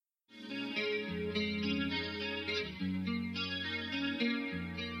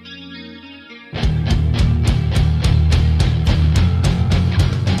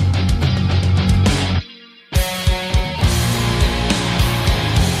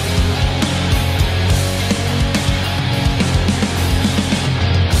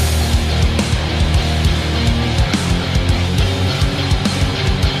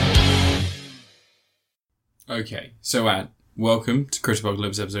Okay, so Ant, welcome to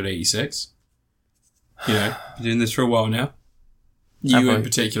Critapocalypse episode 86. You know, been doing this for a while now. You in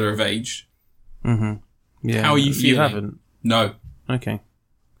particular have aged. Mm-hmm. Yeah. How are you feeling? You haven't? No. Okay.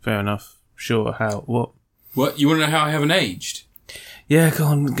 Fair enough. Sure. How? What? What? You want to know how I haven't aged? Yeah, go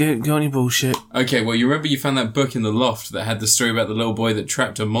on your bullshit. Okay, well, you remember you found that book in the loft that had the story about the little boy that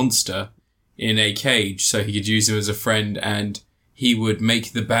trapped a monster in a cage so he could use him as a friend and he would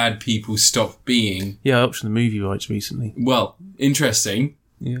make the bad people stop being... Yeah, I optioned the movie rights recently. Well, interesting.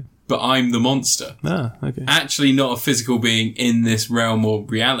 Yeah. But I'm the monster. Ah, okay. Actually not a physical being in this realm or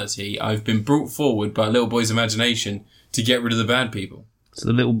reality. I've been brought forward by a little boy's imagination to get rid of the bad people. So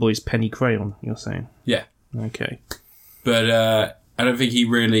the little boy's penny crayon, you're saying? Yeah. Okay. But I don't think he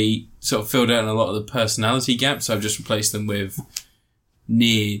really sort of filled out a lot of the personality gaps. So I've just replaced them with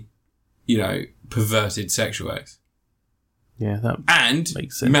near, perverted sexual acts. Yeah, that and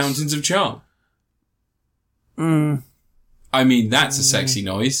makes sense. Mountains of Charm. I mean, that's a sexy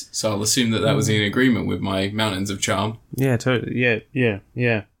noise, so I'll assume that was in agreement with my Mountains of Charm. Yeah, totally. Yeah.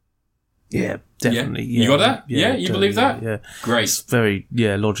 Yeah, definitely. Yeah. You got that? Yeah, you totally, believe that? Yeah. Great. It's very,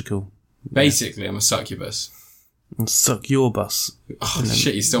 logical. Basically, I'm a succubus. And suck your bus. Oh,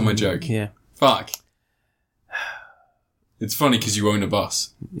 shit, you stole my joke. Yeah. Fuck. It's funny because you own a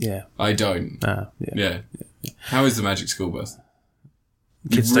bus. Yeah. I don't. Yeah. How is the Magic School Bus?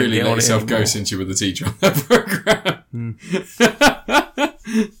 Kids You've really don't get let on it yourself go anymore. since you were the teacher on that programme.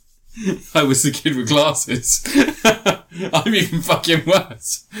 I was the kid with glasses. I'm even fucking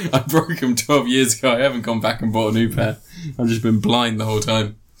worse. I broke them 12 years ago. I haven't gone back and bought a new pair. I've just been blind the whole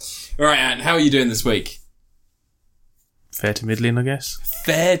time. Alright, Ant, how are you doing this week? Fair to middling, I guess.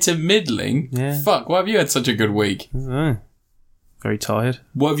 Fair to middling? Yeah. Fuck, why have you had such a good week? I don't know. Very tired.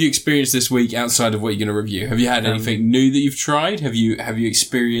 What have you experienced this week outside of what you're going to review? Have you had anything new that you've tried? Have you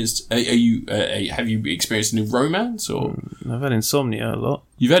experienced? Have you experienced a new romance or? I've had insomnia a lot.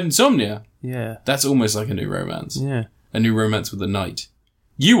 You've had insomnia. Yeah. That's almost like a new romance. Yeah. A new romance with a knight.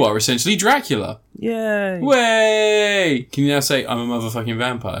 You are essentially Dracula. Yay. Way! Can you now say I'm a motherfucking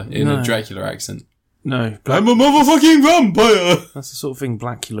vampire in a Dracula accent? No. I'm a motherfucking vampire. That's the sort of thing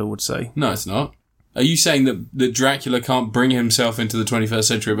Blackula would say. No, it's not. Are you saying that Dracula can't bring himself into the 21st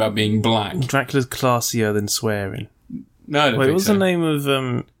century about being black? Dracula's classier than swearing. No, I don't Wait, think what was so. the name of,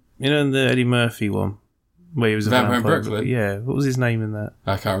 in the Eddie Murphy one? Where he was a Vampire in vampire. Brooklyn? Yeah, what was his name in that?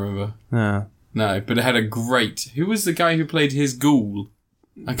 I can't remember. No. No, but it had a great... Who was the guy who played his ghoul?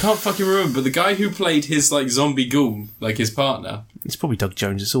 I can't fucking remember, but the guy who played his, zombie ghoul, his partner... It's probably Doug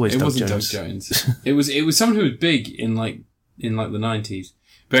Jones. It's always Doug Jones. It wasn't Doug Jones. It was someone who was big in the 90s.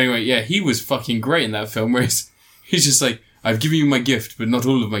 But anyway, yeah, he was fucking great in that film, where he's just like, I've given you my gift, but not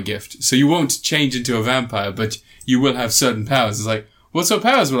all of my gift. So you won't change into a vampire, but you will have certain powers. It's like, what sort of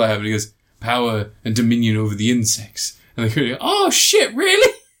powers will I have? And he goes, power and dominion over the insects. And they go, oh shit,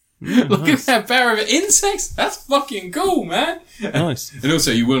 really? Look at that power of insects? That's fucking cool, man. Nice. And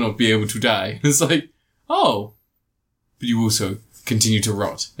also, you will not be able to die. It's like, oh. But you also continue to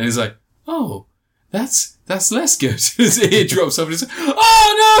rot. And it's like, oh, that's less good. His ear drops off and he's like,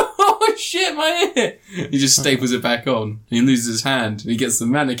 oh no! Oh shit, my ear! He just staples it back on. He loses his hand. And he gets the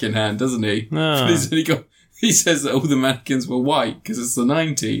mannequin hand, doesn't he? No. He says that all the mannequins were white because it's the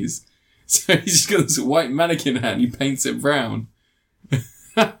 90s. So he's just got this white mannequin hand. He paints it brown. You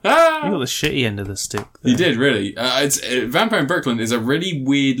got the shitty end of the stick there. He did, really. Vampire in Brooklyn is a really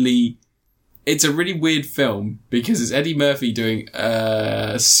weird film because it's Eddie Murphy doing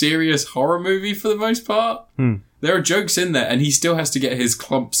a serious horror movie for the most part. There are jokes in there and he still has to get his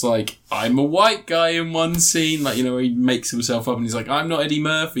clumps like, I'm a white guy in one scene. Where he makes himself up and he's like, I'm not Eddie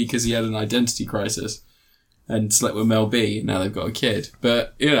Murphy because he had an identity crisis and slept with Mel B and now they've got a kid.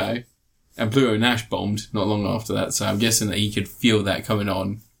 But, and Pluto Nash bombed not long after that, so I'm guessing that he could feel that coming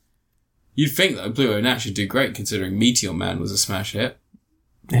on. You'd think that Pluto Nash would do great considering Meteor Man was a smash hit.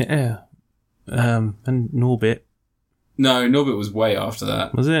 Yeah. And Norbit. No, Norbit was way after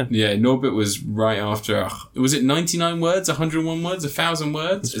that. Was it? Yeah, Norbit was right after... was it 99 words, 101 words, 1,000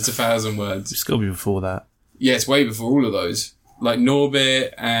 words? It's 1,000 words. It's got to be before that. Yeah, it's way before all of those. Like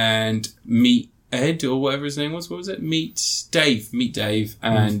Norbit and Meet Ed, or whatever his name was. What was it? Meet Dave,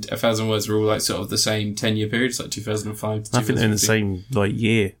 and 1,000 words were all sort of the same 10-year period. It's like 2005 to 2015. I think they're in the same,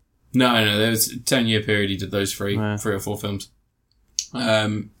 year. No, there was a 10-year period he did those three or four films.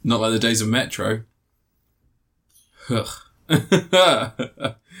 Not like the days of Metro. Or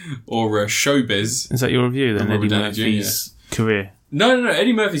Showbiz. Is that your review then, Robert Eddie Downey Murphy's career? No,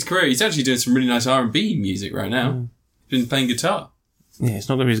 Eddie Murphy's career. He's actually doing some really nice R&B music right now. He's been playing guitar. Yeah, it's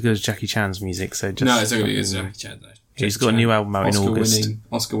not going to be as good as Jackie Chan's music, so just... No, it's not going to be as Jackie Chan, though. He's got a new album out in August.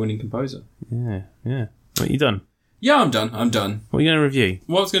 Oscar-winning composer. Yeah. What, you done? Yeah, I'm done. What are you going to review?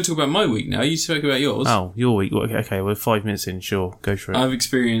 Well, I was going to talk about my week now. You spoke about yours. Oh, your week. Okay, we're 5 minutes in. Sure, go for it. I've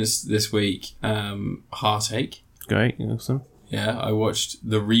experienced this week heartache. Great, awesome. Yeah, I watched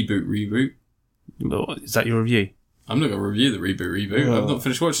the reboot. Is that your review? I'm not going to review the reboot. Oh. I've not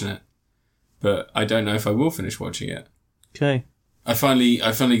finished watching it. But I don't know if I will finish watching it. Okay. I finally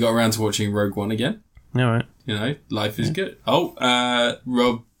got around to watching Rogue One again. All right. You know, life is good. Oh,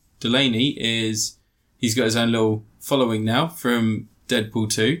 Rob Delaney he's got his own little following now from Deadpool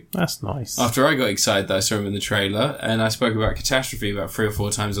 2. That's nice. After I got excited that I saw him in the trailer, and I spoke about Catastrophe about 3 or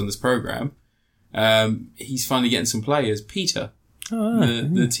 4 times on this program, he's finally getting some play as Peter,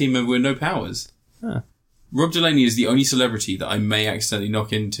 the team member with no powers. Ah. Rob Delaney is the only celebrity that I may accidentally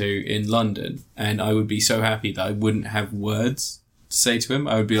knock into in London, and I would be so happy that I wouldn't have words to say to him.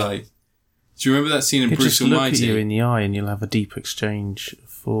 I would be like, do you remember that scene in He'll Bruce just look Almighty? at you in the eye and you'll have a deep exchange of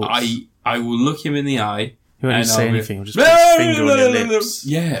thoughts. I will look him in the eye. He won't and say I'll be- anything. He'll just put his finger on your lips.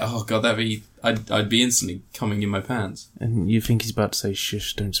 Yeah, oh god, I'd be instantly coming in my pants. And you think he's about to say,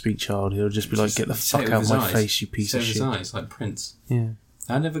 shush, don't speak, child. He'll just be like, get the Say it fuck with out of his my eyes. face, you piece Say of it with shit. his eyes, like Prince. Yeah.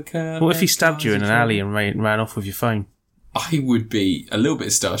 I never care. What if he stabbed you in an alley and ran off with your phone? I would be a little bit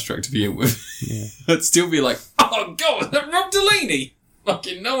starstruck to begin with. Yeah. I'd still be like, oh god, is that Rob Delaney?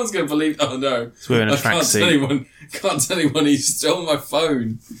 Fucking no one's going to believe. Oh no. He's wearing a I can't tell anyone he stole my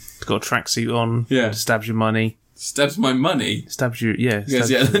phone. He's got a tracksuit on. Yeah. Stabs your money. Stabs my money. Stabs you, yeah. He goes, stabs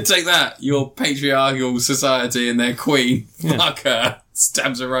yeah, you. take that, your patriarchal society and their queen. Yeah. Fuck her.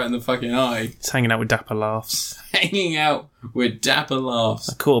 Stabs her right in the fucking eye. He's hanging out with Dapper Laughs. Hanging out with Dapper Laughs.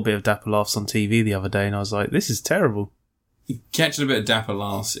 I caught a bit of Dapper Laughs on TV the other day and I was like, this is terrible. Catching a bit of Dapper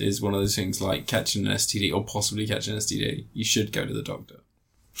Laughs is one of those things like catching an STD or possibly catching an STD. You should go to the doctor.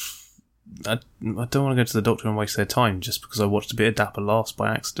 I don't want to go to the doctor and waste their time just because I watched a bit of Dapper Laughs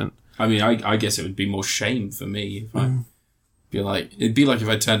by accident. I mean, I guess it would be more shame for me if it'd be like if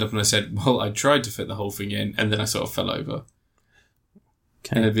I turned up and I said, well, I tried to fit the whole thing in and then I sort of fell over.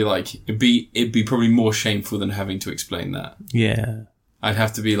 Okay. And it'd be like, it'd be probably more shameful than having to explain that. Yeah. I'd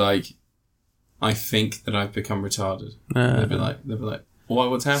have to be like, I think that I've become retarded. They'd be like, why,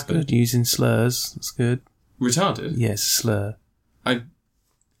 what's That's happened? good. Using slurs. That's good. Retarded? Yes, slur.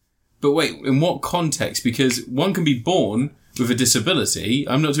 But wait, in what context? Because one can be born with a disability.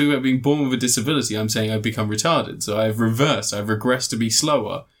 I'm not talking about being born with a disability. I'm saying I've become retarded. So I've reversed. I've regressed to be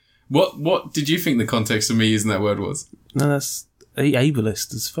slower. What did you think the context of me using that word was? No, that's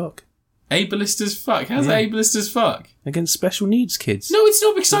ableist as fuck. Ableist as fuck? How's that ableist as fuck? Against special needs kids. No, it's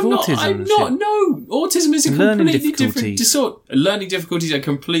not because With I'm not. autism I'm and not. shit. No, autism is a Learning completely different difficulties. disorder. Learning difficulties are a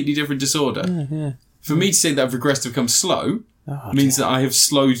completely different disorder. Yeah. For me to say that I've regressed to become slow Oh, means that I have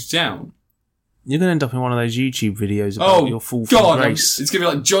slowed down. you're going to end up in one of those YouTube videos about your fall from God, grace. it's going to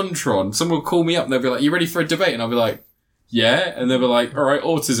be like JonTron. Someone will call me up and they'll be like, you ready for a debate? And I'll be like, yeah. And they'll be like, all right,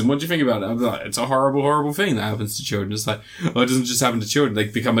 autism, what do you think about it? I'll be like, it's a horrible, horrible thing that happens to children. It's like, oh, it doesn't just happen to children. They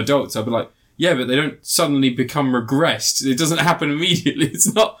become adults. I'll be like, yeah, but they don't suddenly become regressed. It doesn't happen immediately.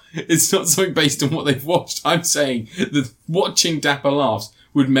 It's not something based on what they've watched. I'm saying that watching Dapper Laughs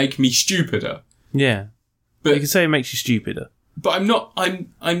would make me stupider. Yeah. But You can say it makes you stupider. But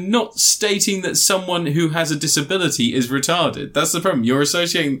I'm not stating that someone who has a disability is retarded. That's the problem. You're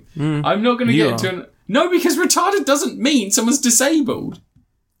associating. I'm not going to You get into no, because retarded doesn't mean someone's disabled.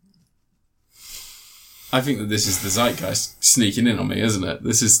 I think that this is the zeitgeist sneaking in on me, isn't it?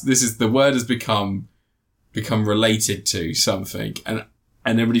 This is the word has become related to something, and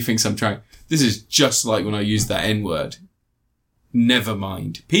everybody thinks I'm trying. This is just like when I used that N word. Never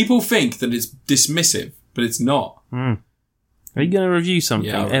mind. People think that it's dismissive, but it's not. Are you going to review something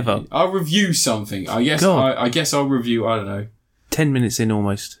ever? I'll review something. I guess. I guess I'll review. I don't know. 10 minutes in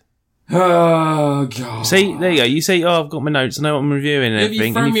almost. Oh god. See, there you go. You say, "Oh, I've got my notes. I know what I'm reviewing and Have everything."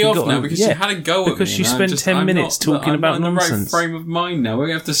 you thrown and me you've off forgotten- now because you had a go at me? Because you and spent 10 minutes talking about I'm not nonsense. in the right frame of mind now. We're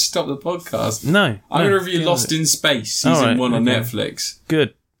going to have to stop the podcast. No. I'm going to review Lost in Space season 1 on Netflix.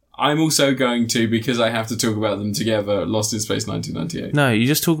 Good. I'm also going to, because I have to talk about them together, Lost in Space 1998. No, you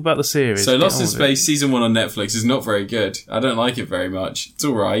just talk about the series. So Get Lost on in with it. Space season 1 on Netflix is not very good. I don't like it very much. It's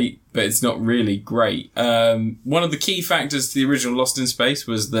alright, but it's not really great. One of the key factors to the original Lost in Space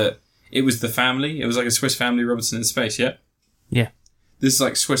was that it was the family. It was like a Swiss Family Robinson in Space, yeah? Yeah. This is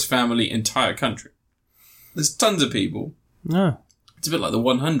like Swiss Family entire country. There's tons of people. No. It's a bit like the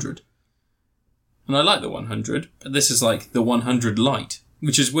 100. And I like the 100, but this is like the 100 Light,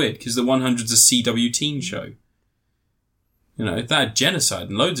 which is weird because the 100's a CW teen show. You know, that had genocide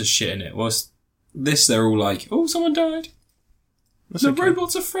and loads of shit in it. Whilst this, they're all like, oh, someone died. That's The okay.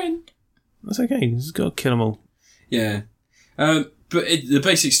 robot's a friend. That's okay. You just got to kill them all. Yeah. But the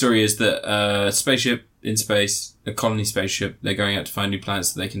basic story is that a spaceship in space, a colony spaceship. They're going out to find new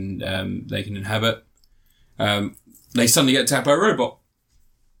planets that they can inhabit. They suddenly get attacked by a robot.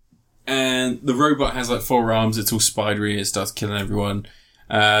 And the robot has like 4 arms. It's all spidery. It starts killing everyone.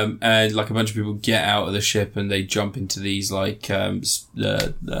 And like a bunch of people get out of the ship and they jump into these like, what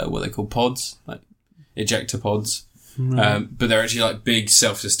they call pods, like ejector pods. Right. But they're actually like big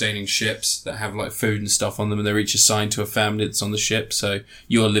self-sustaining ships that have like food and stuff on them, and they're each assigned to a family that's on the ship. So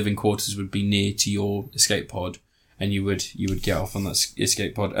your living quarters would be near to your escape pod, and you would get off on that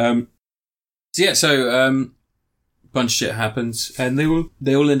escape pod. Bunch of shit happens, and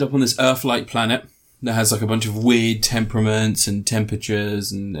they all end up on this Earth-like planet that has like a bunch of weird temperaments and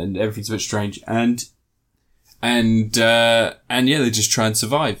temperatures and everything's a bit strange. And they just try and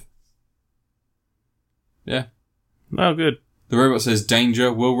survive. Yeah. Oh, good. The robot says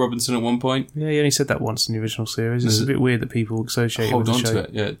danger, Will Robinson at one point. Yeah, he only said that once in the original series. It's a bit weird that people associate it with the show. Hold on to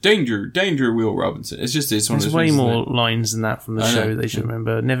it, yeah. Danger, Will Robinson. It's one of those There's way more lines than that from the show they should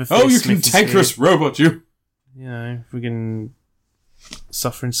remember. Never Oh, you cantankerous robot, you! You know, friggin'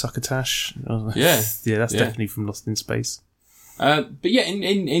 suffering succotash. Yeah. Yeah, that's definitely from Lost in Space. But yeah,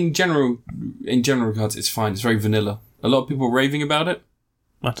 in general regards, it's fine. It's very vanilla. A lot of people are raving about it.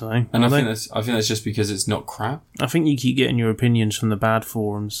 I don't know. And I think that's just because it's not crap. I think you keep getting your opinions from the bad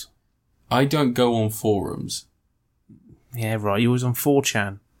forums. I don't go on forums. Yeah, right. You're always on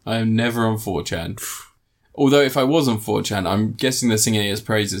 4chan. I am never on 4chan. Although if I was on 4chan, I'm guessing they're singing it as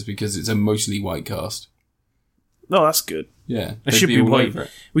praises because it's a mostly white cast. Oh, that's good. Yeah. It should be white.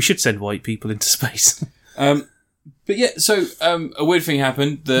 We should send white people into space. But yeah, so a weird thing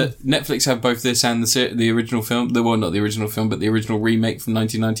happened that Netflix have both this and the original film. Well, not the original film, but the original remake from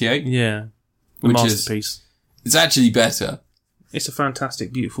 1998. Yeah, which masterpiece. It's actually better. It's a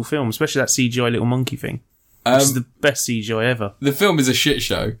fantastic, beautiful film, especially that CGI little monkey thing. Which is the best CGI ever. The film is a shit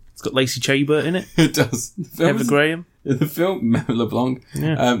show. It's got Lacey Chabert in it. It does. Heather Graham. The film, Matt LeBlanc.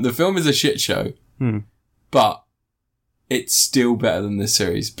 Yeah. The film is a shit show, but it's still better than this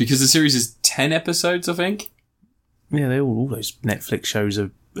series because the series is 10 episodes, I think. Yeah, all those Netflix shows are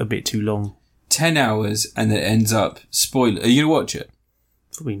a bit too long. 10 hours, and it ends up... Spoiler. Are you going to watch it?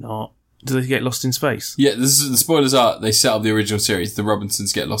 Probably not. Do they get lost in space? Yeah, the spoilers are they set up the original series. The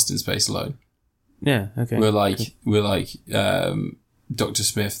Robinsons get lost in space alone. Yeah, okay. We're like Dr.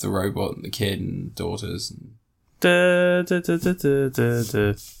 Smith, the robot, and the kid, and daughters. And... Well,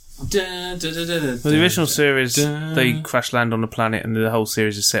 the original series, they crash land on a planet, and the whole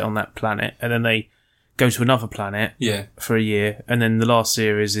series is set on that planet, and then they go to another planet for a year, and then the last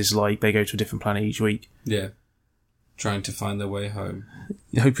series is like they go to a different planet each week. Yeah. Trying to find their way home.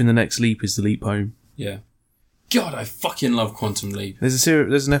 Hoping the next leap is the leap home. Yeah. God, I fucking love Quantum Leap. There's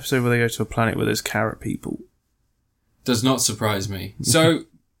an episode where they go to a planet where there's carrot people. Does not surprise me. So,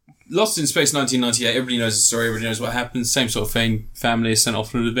 Lost in Space 1998, everybody knows the story, everybody knows what happens, same sort of thing. Family is sent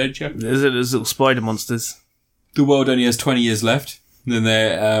off on an adventure. There's little spider monsters. The world only has 20 years left. Then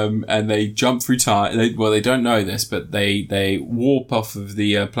they jump through time. They don't know this, but they warp off of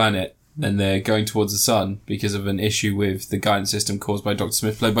the planet, and they're going towards the sun because of an issue with the guidance system caused by Dr.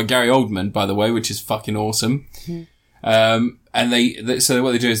 Smith, played by Gary Oldman, by the way, which is fucking awesome. And so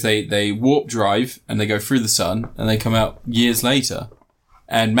what they do is they warp drive and they go through the sun and they come out years later.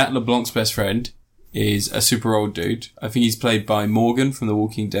 And Matt LeBlanc's best friend is a super old dude. I think he's played by Morgan from The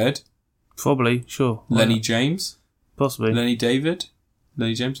Walking Dead. Probably, sure. Lenny James. Possibly. Lenny David?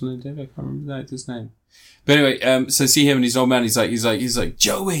 Lenny James or Lenny David? I can't remember that his name. But anyway, so see him and his old man, he's like,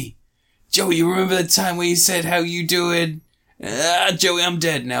 Joey, you remember the time where you said how you doing? Joey, I'm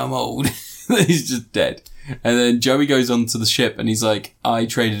dead now, I'm old. He's just dead. And then Joey goes onto the ship and he's like, I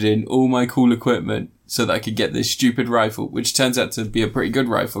traded in all my cool equipment so that I could get this stupid rifle, which turns out to be a pretty good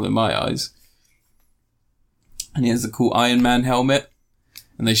rifle in my eyes. And he has the cool Iron Man helmet.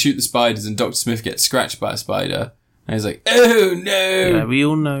 And they shoot the spiders and Dr. Smith gets scratched by a spider. And he's like, oh no! Yeah, we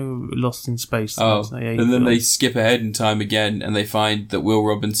all know Lost in Space. Oh, and then they skip ahead in time again and they find that Will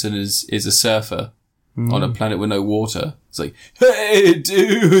Robinson is a surfer on a planet with no water. It's like, hey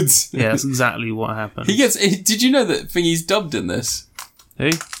dudes! Yeah, that's exactly what happened. Did you know that Thingy's dubbed in this? Who?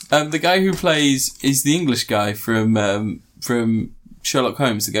 The guy who is the English guy from Sherlock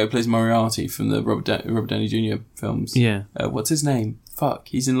Holmes, the guy who plays Moriarty from the Robert Downey Jr. films. Yeah. What's his name? Fuck,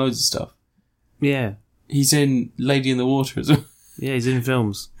 he's in loads of stuff. Yeah. He's in Lady in the Water as well. Yeah, he's in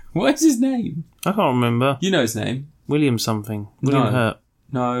films. What is his name? I can't remember. You know his name. William something. William Hurt.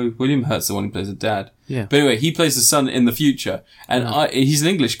 No, William Hurt's the one who plays the dad. Yeah. But anyway, he plays the son in the future. And he's an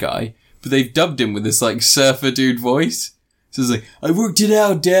English guy, but they've dubbed him with this like surfer dude voice. So it's like, I worked it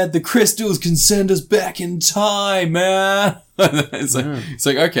out, Dad. The crystals can send us back in time, man. It's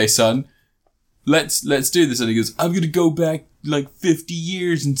like, okay, son. let's do this. And he goes, I'm going to go back like 50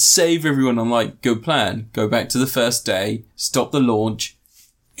 years and save everyone. I'm like, good plan. Go back to the first day, stop the launch,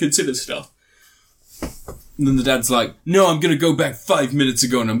 consider stuff. And then the dad's like, no, I'm going to go back 5 minutes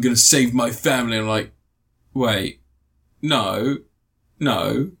ago and I'm going to save my family. I'm like, wait, no,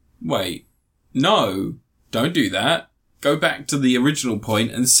 wait, no, don't do that. Go back to the original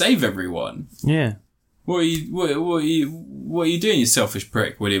point and save everyone. Yeah. What are you doing, you selfish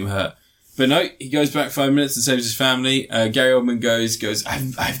prick, William Hurt? But no, he goes back 5 minutes and saves his family. Gary Oldman goes,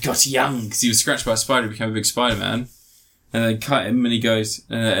 I've got young, because he was scratched by a spider, became a big Spider-Man. And they cut him, and he goes,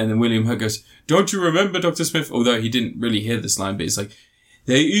 and then William Hurt goes, don't you remember, Dr. Smith? Although he didn't really hear this line, but it's like,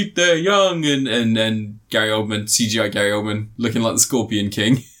 they eat their young, and Gary Oldman, CGI Gary Oldman, looking like the Scorpion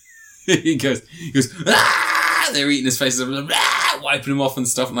King. he goes, ah! They're eating his face, wiping him off and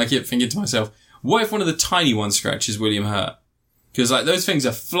stuff, and I keep thinking to myself, what if one of the tiny ones scratches William Hurt? Because, like, those things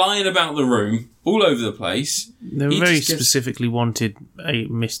are flying about the room, all over the place. They very specifically wanted a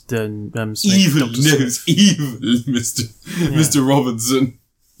Mr. Smith. Evil Mr. Robinson.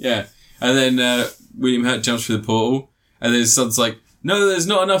 Yeah. And then William Hurt jumps through the portal, and then his son's like, no, there's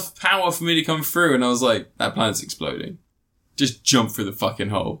not enough power for me to come through. And I was like, that planet's exploding. Just jump through the fucking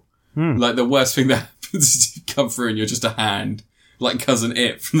hole. Like, the worst thing that happens is you come through and you're just a hand. Like Cousin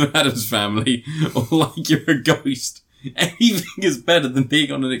It from the Addams Family. Or like you're a ghost. Anything is better than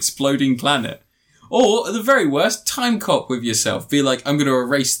being on an exploding planet. Or, at the very worst, time cop with yourself. Be like, I'm going to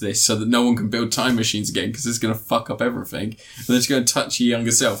erase this so that no one can build time machines again because it's going to fuck up everything. And then just go and touch your younger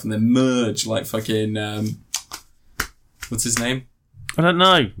self and then merge like fucking, what's his name? I don't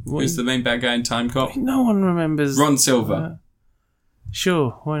know. Who's the main bad guy in Time Cop? No one remembers. Ron Silver.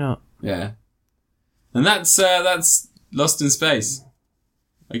 Sure, why not? Yeah. And that's Lost in Space.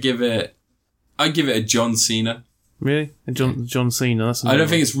 I give it a John Cena. Really? John Cena? That's I don't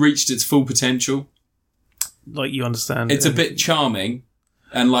think it's reached its full potential. Like, you understand. It's a bit charming,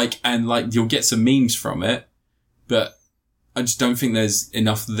 and you'll get some memes from it, but I just don't think there's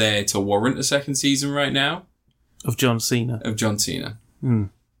enough there to warrant a second season right now. Of John Cena.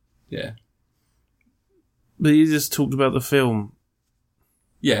 Yeah. But you just talked about the film.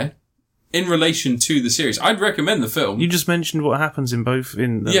 Yeah. In relation to the series. I'd recommend the film. You just mentioned what happens in both.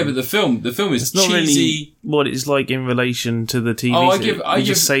 Yeah, but the film is it's not cheesy. Really what it's like in relation to the TV series. I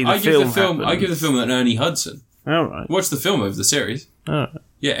give the film an Ernie Hudson. All right. Watch the film over the series. All right.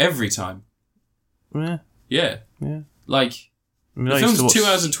 Yeah, every time. Yeah. Yeah. Yeah. Like, the film's 2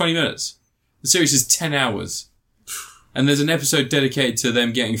 hours and 20 minutes. The series is 10 hours. And there's an episode dedicated to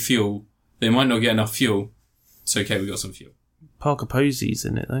them getting fuel. They might not get enough fuel. It's okay, we got some fuel. Parker Posey's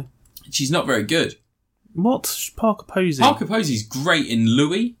in it, though. She's not very good. What? Parker Posey? Parker Posey's great in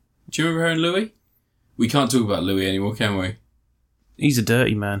Louie. Do you remember her in Louie? We can't talk about Louie anymore, can we? He's a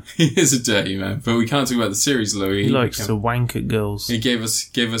dirty man. He is a dirty man, but we can't talk about the series Louie. He likes to wank at girls. He gave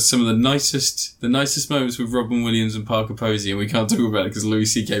us some of the nicest moments with Robin Williams and Parker Posey, and we can't talk about it because Louis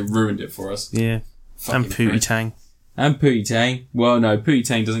C.K. ruined it for us. Yeah. Fucking and Pootie Tang. And Pootie Tang. Well, no, Pootie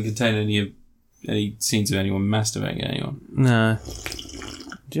Tang doesn't contain any scenes of anyone masturbating at anyone. No.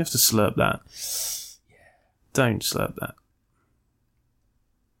 Do you have to slurp that? Yeah. Don't slurp that.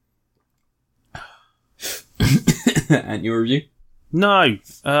 And your review? No.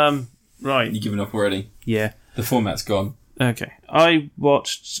 Right. You given up already? Yeah. The format's gone. Okay. I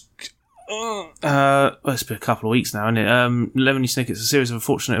watched... it's been a couple of weeks now, isn't it? Lemony Snicket's A Series of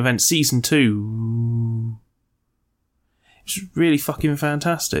Unfortunate Events, Season 2. It's really fucking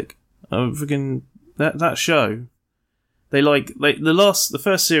fantastic. Freaking... That show... the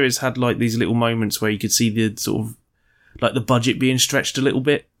first series had like these little moments where you could see the sort of like the budget being stretched a little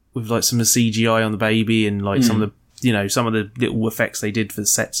bit with like some of the CGI on the baby and like some of the little effects they did for the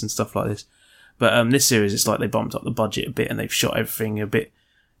sets and stuff like this. But this series, it's like they bumped up the budget a bit and they've shot everything a bit,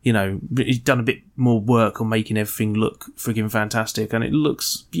 done a bit more work on making everything look friggin' fantastic, and it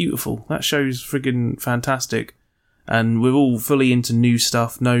looks beautiful. That show's friggin' fantastic, and we're all fully into new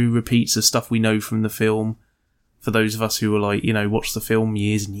stuff, no repeats of stuff we know from the film. For those of us who were like, watched the film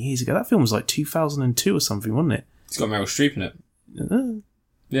years and years ago. That film was like 2002 or something, wasn't it? It's got Meryl Streep in it.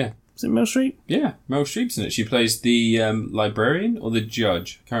 Yeah. Is it Meryl Streep? Yeah, Meryl Streep's in it. She plays the librarian or the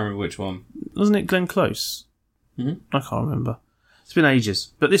judge. I can't remember which one. Wasn't it Glenn Close? Mm-hmm. I can't remember. It's been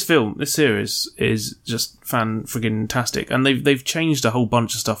ages. But this series is just fan-friggin-tastic. And they've changed a whole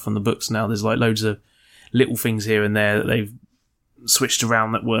bunch of stuff from the books now. There's like loads of little things here and there that they've switched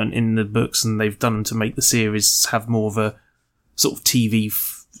around that weren't in the books, and they've done them to make the series have more of a sort of TV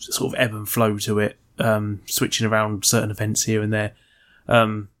sort of ebb and flow to it, switching around certain events here and there,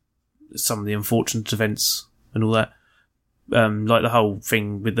 some of the unfortunate events and all that, like the whole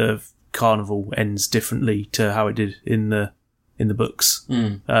thing with the carnival ends differently to how it did in the books.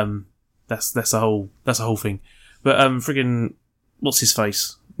 That's a whole thing. But friggin' what's his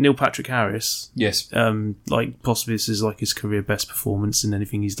face? Neil Patrick Harris. Yes. Like possibly this is like his career best performance in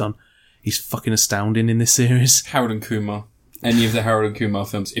anything he's done. He's fucking astounding in this series. Harold and Kumar. Any of the Harold and Kumar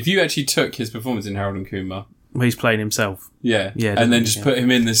films. If you actually took his performance in Harold and Kumar, where he's playing himself. Yeah. And then just put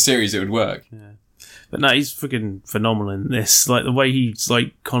him in this series, it would work. Yeah. But no, he's friggin' phenomenal in this. Like the way he's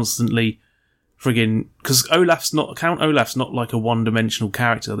like constantly friggin', because Count Olaf's not like a one-dimensional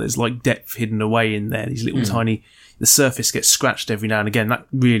character. There's like depth hidden away in there. These little tiny, the surface gets scratched every now and again. That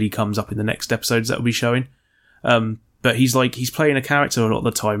really comes up in the next episodes that we'll be showing. But he's playing a character a lot of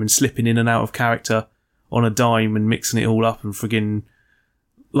the time and slipping in and out of character on a dime and mixing it all up and friggin'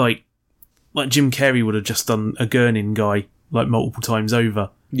 like Jim Carrey would have just done a Gurning guy like multiple times over.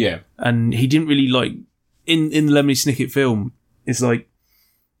 Yeah. And he didn't really like in the Lemony Snicket film, it's like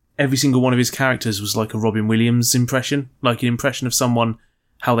every single one of his characters was like a Robin Williams impression, like an impression of someone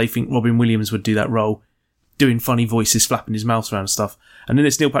how they think Robin Williams would do that role, doing funny voices, flapping his mouth around and stuff. And then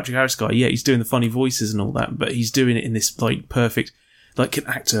this Neil Patrick Harris guy, yeah, he's doing the funny voices and all that, but he's doing it in this like perfect, like an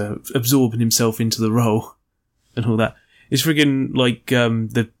actor absorbing himself into the role and all that. It's friggin' like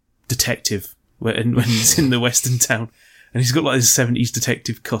the detective when he's in the Western town and he's got like this 70s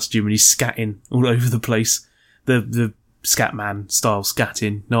detective costume and he's scatting all over the place. The Scatman style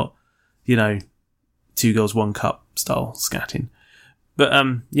scatting, not, Two Girls, One Cup style scatting. But,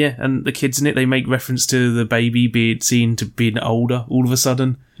 yeah, and the kids in it, they make reference to the baby being seen to being older all of a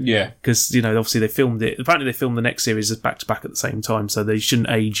sudden. Yeah. Because, obviously they filmed it. Apparently they filmed the next series back to back at the same time, so they shouldn't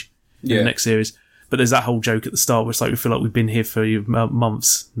age in the next series. But there's that whole joke at the start where it's like, we feel like we've been here for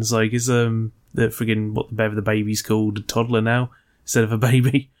months. And it's like, is the friggin' whatever the baby's called, a toddler now, instead of a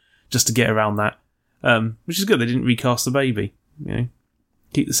baby? Just to get around that. Which is good, they didn't recast the baby.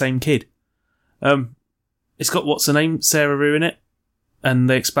 Keep the same kid. It's got, what's her name? Sarah Rue in it. And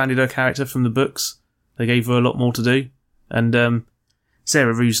they expanded her character from the books. They gave her a lot more to do. And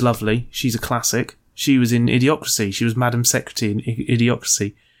Sarah Rue's lovely. She's a classic. She was in Idiocracy. She was Madam Secretary in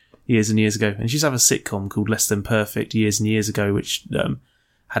Idiocracy years and years ago. And she used to have a sitcom called Less Than Perfect years and years ago, which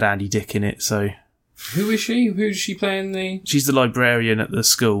had Andy Dick in it. So, who is she? Who's she playing? She's the librarian at the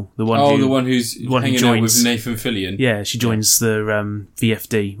school. The one who's hanging out with Nathan Fillion. Yeah, she joins the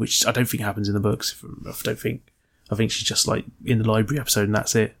VFD, which I don't think happens in the books. I think she's just like in the library episode and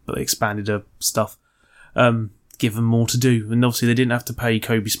that's it. But they expanded her stuff. Give them more to do. And obviously they didn't have to pay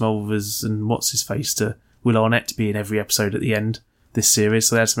Kobe Smulders and what's-his-face to Will Arnett to be in every episode at the end this series.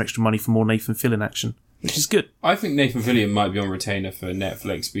 So they had some extra money for more Nathan Fillion action, which is good. I think Nathan Fillion might be on retainer for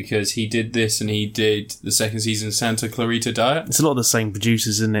Netflix because he did this and he did the second season of Santa Clarita Diet. It's a lot of the same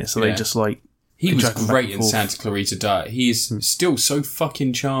producers, isn't it? So they just like... He was great in Santa Clarita Diet. He is still so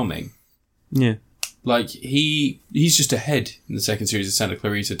fucking charming. Yeah. Like, he's just ahead in the second series of Santa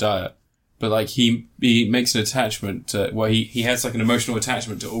Clarita Diet. But, like, he makes an attachment to... Well, he has, like, an emotional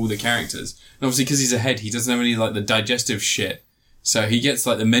attachment to all the characters. And obviously, because he's ahead, he doesn't have any, like, the digestive shit. So he gets,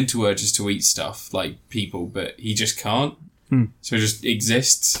 like, the mental urges to eat stuff, like people, but he just can't. So he just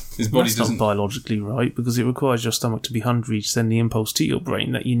exists. His body doesn't... That's not biologically right, because it requires your stomach to be hungry to send the impulse to your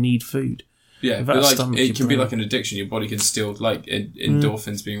brain that you need food. Yeah, but like, it can be like an addiction. Your body can still, like,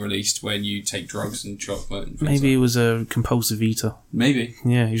 endorphins being released when you take drugs and chocolate. And maybe he was a compulsive eater. Maybe.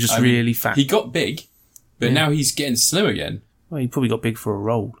 Yeah, he was just really fat. He got big, but now he's getting slim again. Well, he probably got big for a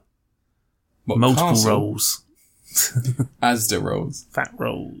role. What, multiple Castle? Roles. Asda rolls. Fat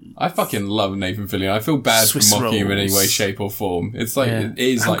rolls. I fucking love Nathan Fillion. I feel bad Swiss for mocking him in any way, shape or form. It's like, it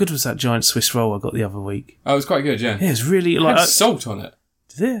is How good was that giant Swiss roll I got the other week? Oh, it was quite good, yeah. Yeah, it's really... It had salt on it.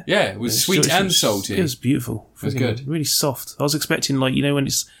 Did it? Yeah, it was sweet and salty. It was beautiful. It was good. Really soft. I was expecting, like, when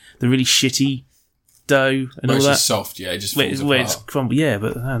it's the really shitty dough and all that. It's soft, yeah, it just falls apart. Where it's crumbled. Yeah,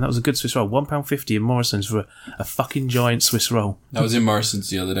 but that was a good Swiss roll. £1.50 in Morrison's for a fucking giant Swiss roll. I was in Morrison's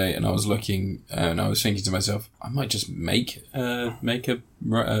the other day and I was looking and I was thinking to myself, I might just make a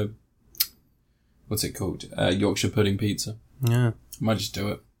what's it called? Yorkshire pudding pizza. Yeah. I might just do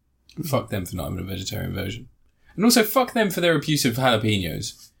it. Fuck them for not having a vegetarian version. And also, fuck them for their abuse of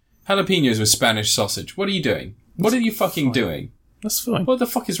jalapenos. Jalapenos with Spanish sausage. What are you doing? What are you fucking doing? That's fine. What the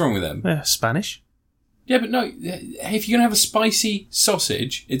fuck is wrong with them? Spanish? Yeah, but no. If you're going to have a spicy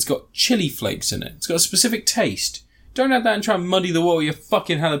sausage, it's got chili flakes in it. It's got a specific taste. Don't have that and try and muddy the water with your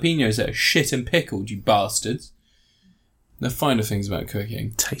fucking jalapenos that are shit and pickled, you bastards. There are finer things about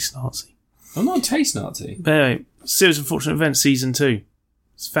cooking. Taste Nazi. I'm not a taste Nazi. But anyway, Series of Unfortunate Events Season 2.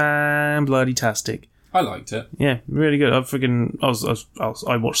 It's fan-bloody-tastic. I liked it. Yeah, really good. I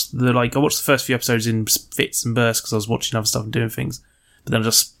watched the first few episodes in fits and bursts because I was watching other stuff and doing things. But then I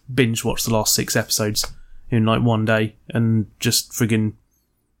just binge watched the last 6 episodes in like one day and just friggin'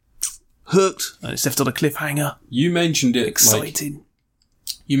 hooked. And it's left on a cliffhanger. You mentioned it. Exciting.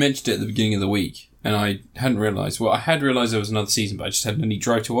 You mentioned it at the beginning of the week, and I hadn't realised. Well, I had realised there was another season, but I just hadn't any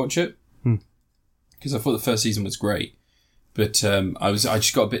drive to watch it because I thought the first season was great. But I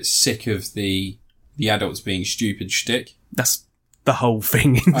just got a bit sick of the adults being stupid shtick. That's the whole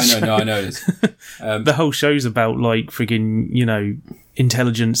thing. I know. The whole show's about like friggin',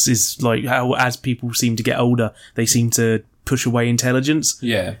 intelligence is like how as people seem to get older, they seem to push away intelligence.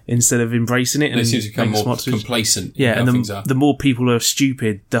 Yeah. Instead of embracing it. They seem to become more complacent. Yeah, and the more people are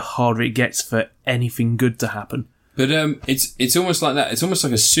stupid, the harder it gets for anything good to happen. But it's almost like that. It's almost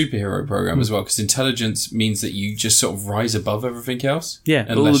like a superhero program as well, because intelligence means that you just sort of rise above everything else.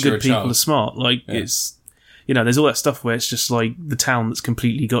 Yeah, all the good people are smart. Like, it's... there's all that stuff where it's just like the town that's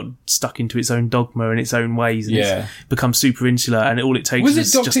completely got stuck into its own dogma and its own ways, and it's become super insular, and all it takes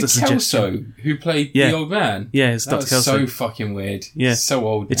is just a suggestion. Was it Dr. Kelso who played the old man? Yeah, it's Dr. Kelso. So fucking weird. Yeah. So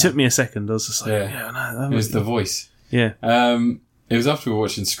old now. It took me a second. I was just like, it was the voice. Yeah. It was after we were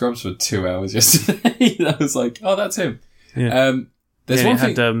watching Scrubs for 2 hours yesterday. I was like, oh, that's him. Yeah. There's one thing.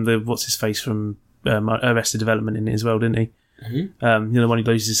 It had the what's his face from Arrested Development in it as well, didn't he? Who? The one who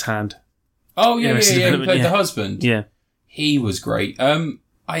loses his hand. Oh yeah. He played the husband. Yeah. He was great.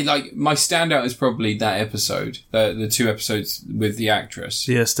 I like my standout is probably that episode, the 2 episodes with the actress.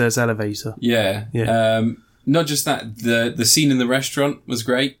 The stairs elevator. Yeah. Not just that, the scene in the restaurant was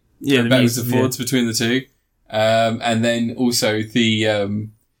great. Yeah, the backwards and forwards between the two. And then also the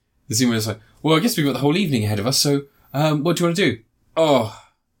scene where it's like, well, I guess we've got the whole evening ahead of us, so what do you want to do? Oh,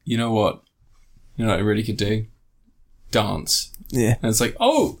 you know what? You know what I really could do? Dance. Yeah. And it's like,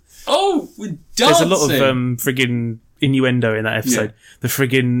 we're dancing! There's a lot of friggin' innuendo in that episode. Yeah. The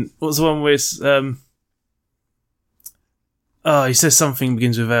friggin'... What's the one where it's... he says something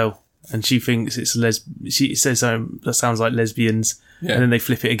begins with L, and she thinks it's she says something that sounds like lesbians, and then they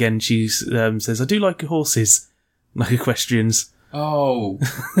flip it again. She says, I do like horses. Like equestrians. Oh,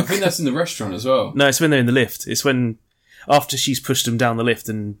 I think that's in the restaurant as well. No, it's when they're in the lift. It's when, after she's pushed them down the lift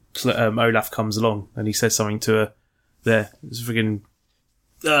and Olaf comes along and he says something to her there. It's friggin'...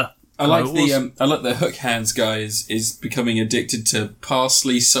 I like the Hook Hands guy is becoming addicted to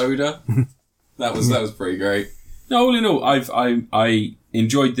parsley soda. That was pretty great. No, all in all, I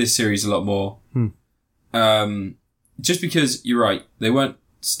enjoyed this series a lot more. Just because, you're right, they weren't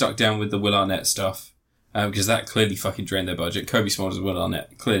stuck down with the Will Arnett stuff. Because that clearly fucking drained their budget. Kobe Smulders and Will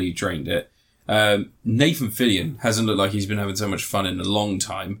Arnett clearly drained it. Nathan Fillion hasn't looked like he's been having so much fun in a long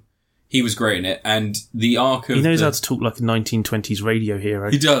time. He was great in it. And the arc of... He knows how to talk like a 1920s radio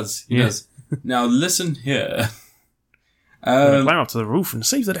hero. He does. He does. Now listen here. Climb up to the roof and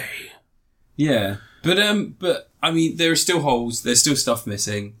save the day. Yeah. But I mean, there are still holes. There's still stuff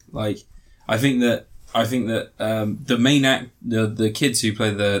missing. Like, I think that the main the kids who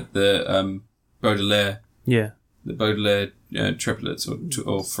play the Baudelaire. Yeah. The Baudelaire triplets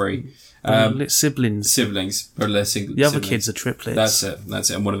or 3. Siblings. Baudelaire The other kids are triplets. That's it.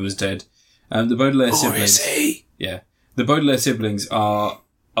 And one of them is dead. The Baudelaire siblings. Is he? Yeah. The Baudelaire siblings are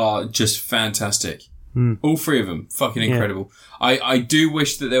just fantastic. All 3 of them. Fucking incredible. Yeah. I do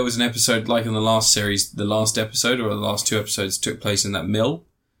wish that there was an episode like in the last series, the last episode or the last 2 episodes took place in that mill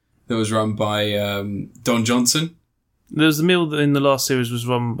that was run by Don Johnson. There was the mill that in the last series was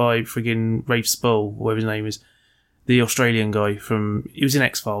run by friggin' Rafe Spall, whatever his name is. The Australian guy he was in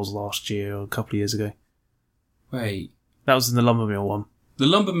X-Files last year or a couple of years ago. Wait. That was in the lumber mill one. The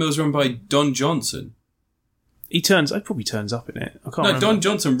lumber mill's run by Don Johnson. He probably turns up in it. I can't remember. Don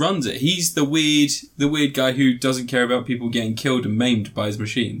Johnson runs it. He's the weird guy who doesn't care about people getting killed and maimed by his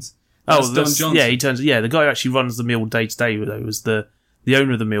machines. That's Don Johnson. Yeah, the guy who actually runs the mill day to day though was the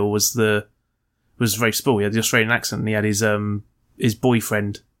owner of the mill was Rafe Spall. He had the Australian accent and he had his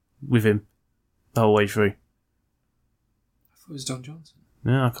boyfriend with him the whole way through. I thought it was Don Johnson.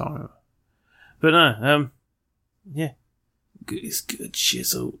 No, I can't remember. But no, yeah. It's good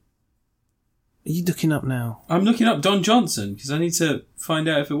shizzle. Are you looking up now? I'm looking up Don Johnson because I need to find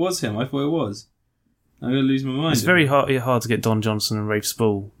out if it was him. I thought it was. I'm going to lose my mind. It's very hard to get Don Johnson and Rafe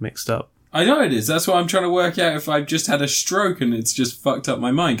Spall mixed up. I know it is. That's why I'm trying to work out if I've just had a stroke and it's just fucked up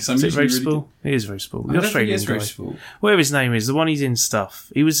my mind. Because I'm usually Rafe Spall? He is Rafe Spall. The Australian guy. Rafe Spall. Whatever his name is, the one he's in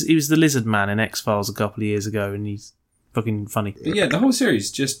stuff. He was the Lizard Man in X-Files a couple of years ago, and he's fucking funny. But yeah, the whole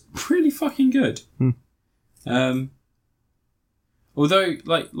series just really fucking good. Although,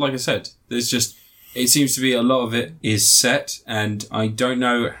 like I said, there's just it seems to be a lot of it is set, and I don't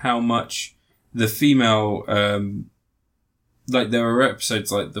know how much the female. Like, there were episodes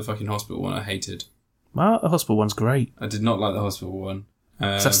like the fucking hospital one I hated. Well, the hospital one's great. I did not like the hospital one.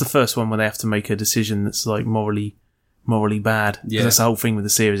 So that's the first one where they have to make a decision that's like morally bad. Yeah. That's the whole thing with the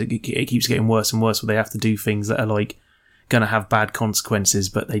series. It keeps getting worse and worse, where they have to do things that are like going to have bad consequences,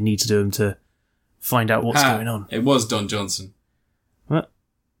 but they need to do them to find out what's going on. It was Don Johnson. What?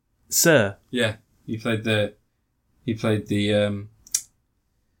 Sir? Yeah. He played the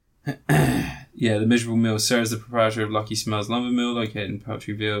the Miserable Mill. Sir is the proprietor of Lucky Smells Lumber Mill, located in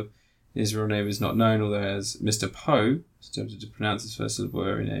Poultryville. His real name is not known, although as Mr. Poe, it's attempted to pronounce his first syllable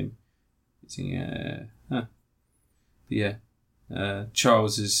name.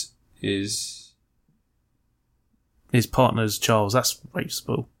 Charles is his partner's Charles. That's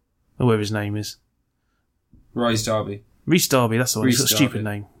Raceball, or whatever his name is. Rhys Darby. Rhys Darby. That's the one. He's got a stupid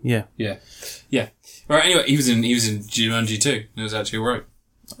name. Yeah. Right. Anyway, he was in Jumanji too. It was actually right.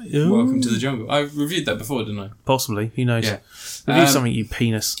 Welcome to the Jungle. I reviewed that before, didn't I? Possibly. Who knows? Yeah. Review something, you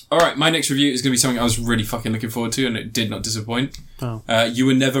penis. Alright, my next review is going to be something I was really fucking looking forward to, and it did not disappoint. Oh. You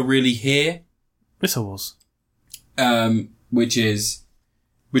Were Never Really Here. Yes, I was. Which is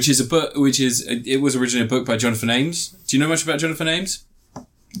a book, it was originally a book by Jonathan Ames. Do you know much about Jonathan Ames?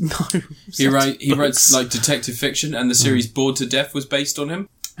 No. He writes like detective fiction, and the series Bored to Death was based on him.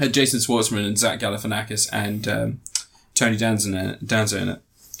 Had Jason Schwartzman and Zach Galifianakis and Tony Danza in it.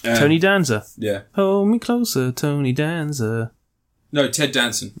 Tony Danza? Yeah. Hold me closer, Tony Danza. No, Ted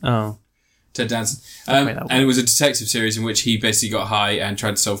Danson. Oh. Ted Danson. And it was a detective series in which he basically got high and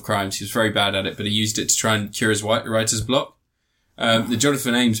tried to solve crimes. He was very bad at it, but he used it to try and cure his writer's block. The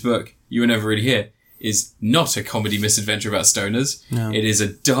Jonathan Ames book, You Were Never Really Here, is not a comedy misadventure about stoners. No. It is a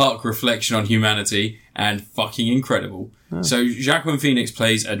dark reflection on humanity and fucking incredible. Oh. So Joaquin Phoenix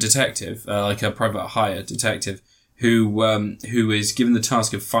plays a detective, like a private hire detective, who is given the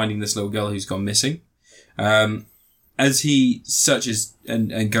task of finding this little girl who's gone missing. As he searches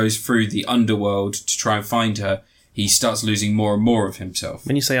and goes through the underworld to try and find her, he starts losing more and more of himself.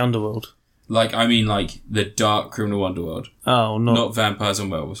 When you say underworld? I mean the dark criminal underworld. Oh, not vampires and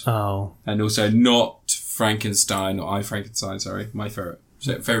werewolves. Oh. And also not Frankenstein, or I, Frankenstein, sorry. My favorite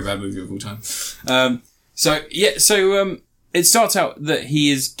bad movie of all time. It starts out that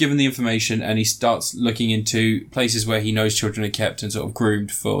he is given the information and he starts looking into places where he knows children are kept and sort of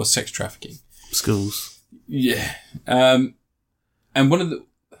groomed for sex trafficking. Schools. Yeah. And one of the...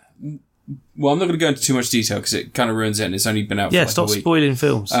 Well, I'm not going to go into too much detail because it kind of ruins it and it's only been out for like a week. Yeah, stop spoiling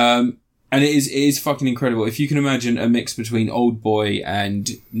films. And it is fucking incredible. If you can imagine a mix between Old Boy and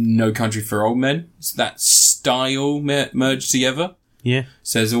No Country for Old Men, it's that style merged together. Yeah.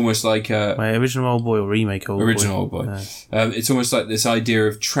 So there's almost like original Old Boy or remake Old Boy? Original Old Boy. No. It's almost like this idea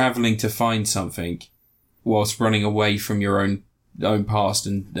of travelling to find something whilst running away from your own past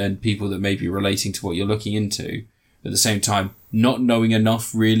and people that may be relating to what you're looking into. At the same time, not knowing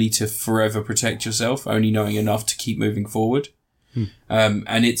enough really to forever protect yourself, only knowing enough to keep moving forward.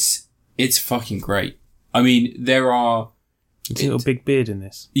 And it's fucking great. I mean, there are... He's got a big beard in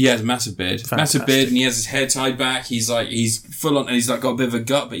this. He has a massive beard. Fantastic. Massive beard, and he has his hair tied back. He's full on, and he's got a bit of a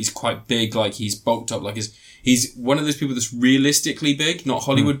gut, but he's quite big, he's bulked up, he's one of those people that's realistically big, not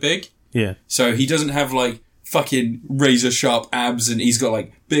Hollywood big. Yeah. So he doesn't have fucking razor sharp abs, and he's got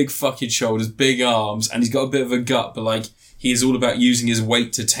big fucking shoulders, big arms, and he's got a bit of a gut, but he is all about using his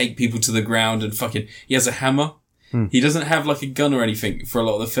weight to take people to the ground and he has a hammer. He doesn't have a gun or anything for a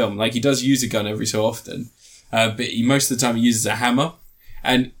lot of the film. He does use a gun every so often. But most of the time he uses a hammer.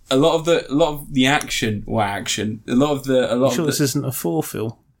 And a lot of the action. This isn't a 4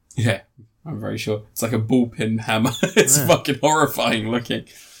 film? Yeah, I'm very sure. It's like a ballpin hammer. It's fucking horrifying looking.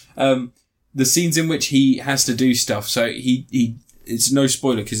 The scenes in which he has to do stuff, so it's no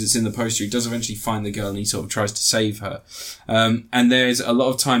spoiler because it's in the poster. He does eventually find the girl and he sort of tries to save her. And there's a lot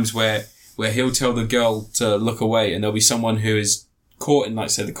of times where he'll tell the girl to look away and there'll be someone who is caught in,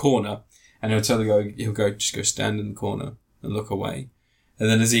 say, the corner, and he'll tell the girl, just go stand in the corner and look away. And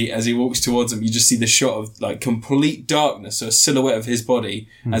then as he walks towards them, you just see the shot of complete darkness, so a silhouette of his body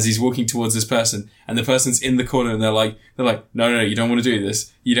as he's walking towards this person, and the person's in the corner and they're like, no, you don't want to do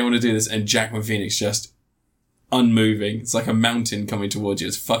this. You don't want to do this. And Joaquin Phoenix just unmoving. It's like a mountain coming towards you.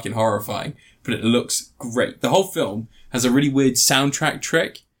 It's fucking horrifying, but it looks great. The whole film has a really weird soundtrack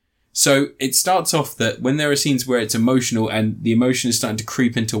trick. So it starts off that when there are scenes where it's emotional and the emotion is starting to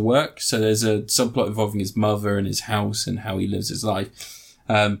creep into work. So there's a subplot involving his mother and his house and how he lives his life.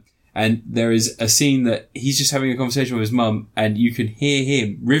 And there is a scene that he's just having a conversation with his mum and you can hear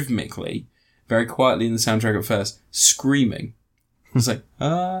him rhythmically, very quietly in the soundtrack at first, screaming. It's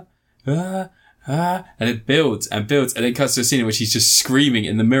and it builds and builds and it cuts to a scene in which he's just screaming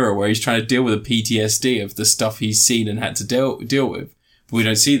in the mirror where he's trying to deal with the PTSD of the stuff he's seen and had to deal with. But we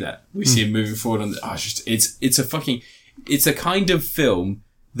don't see that. We see him moving forward on it's a fucking, it's a kind of film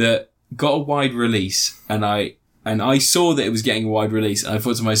that got a wide release, and I saw that it was getting a wide release, and I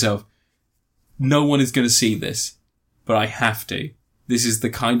thought to myself, no one is going to see this, but I have to. This is the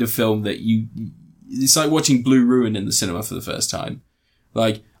kind of film that it's like watching Blue Ruin in the cinema for the first time.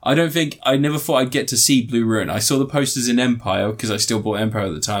 Like, I never thought I'd get to see Blue Ruin. I saw the posters in Empire, because I still bought Empire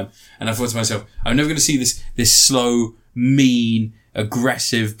at the time, and I thought to myself, I'm never going to see this slow, mean,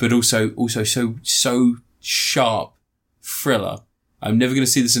 aggressive, but also so sharp thriller. I'm never going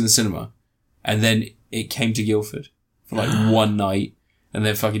to see this in the cinema. And then it came to Guildford for like one night, and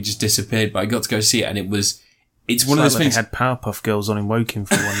then fucking just disappeared, but I got to go see it, and it's one of those things. They had Powerpuff Girls on in Woking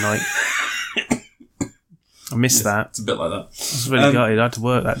for one night. I missed that. It's a bit like that. I was really gutted. I had to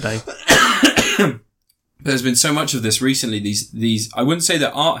work that day. There's been so much of this recently. These I wouldn't say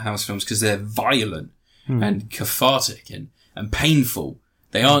they're art house films because they're violent and cathartic and painful.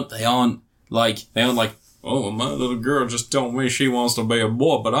 They aren't like, oh, my little girl just told me she wants to be a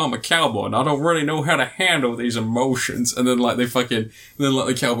boy, but I'm a cowboy and I don't really know how to handle these emotions. And then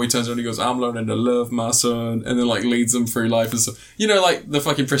the cowboy turns around and he goes, I'm learning to love my son, and then like leads them through life and stuff. You know, like the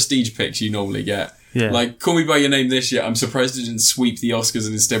fucking prestige pics you normally get. Yeah. Like, Call Me By Your Name this year, I'm surprised it didn't sweep the Oscars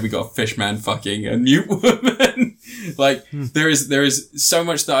and instead we got a fish man fucking a mute woman. Like, there is so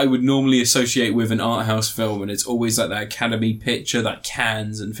much that I would normally associate with an art house film, and it's always like that Academy picture, that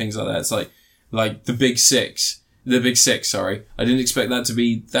Cannes and things like that. It's like The Big Sick, sorry. I didn't expect that to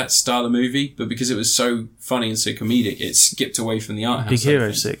be that style of movie, but because it was so funny and so comedic, it skipped away from the art house. Big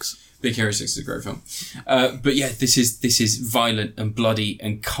Hero 6. Big Hero 6 is a great film. But yeah, this is violent and bloody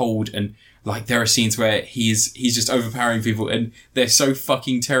and cold, and like there are scenes where he's just overpowering people and they're so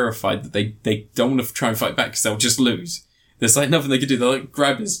fucking terrified that they don't want to try and fight back because they'll just lose. There's like nothing they can do. They'll like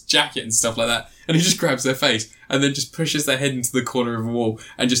grab his jacket and stuff like that, and he just grabs their face and then just pushes their head into the corner of a wall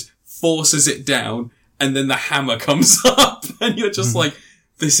and just forces it down, and then the hammer comes up and you're just like,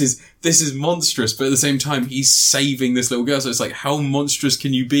 this is monstrous, but at the same time he's saving this little girl, so it's like, how monstrous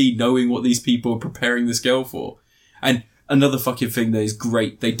can you be knowing what these people are preparing this girl for? And another fucking thing that is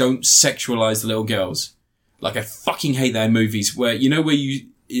great, they don't sexualize the little girls. Like, I fucking hate that in movies where, you know, where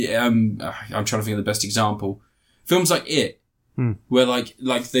I'm trying to think of the best example. Films like It, where like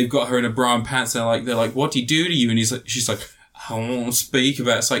they've got her in a bra and pants, and they're like, what do you do to you? And she's like, I don't want to speak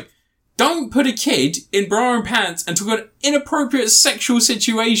about it. It's like, don't put a kid in bra and pants and talk about inappropriate sexual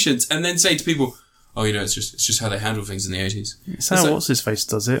situations and then say to people, oh, you know, it's just how they handle things in the 80s. It's how What's His Face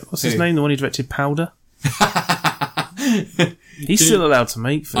does it. What's his name? The one who directed Powder? He's still allowed to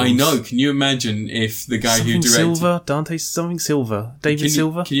make films. I know. Can you imagine if the guy who directed... Dante something Silver. David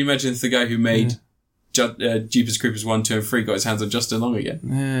Silver? Can you imagine if the guy who made Jeepers Creepers 1, 2 and 3 got his hands on Justin Long again?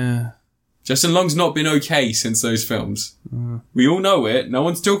 Yeah. Justin Long's not been okay since those films. We all know it. No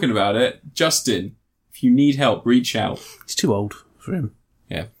one's talking about it. Justin, if you need help, reach out. He's too old for him.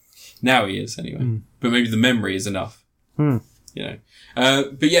 Yeah. Now he is, anyway. But maybe the memory is enough. You know.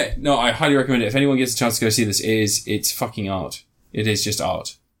 But yeah, no, I highly recommend it. If anyone gets a chance to go see this, it's fucking art. It is just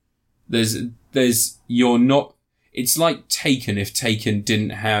art. It's like Taken if Taken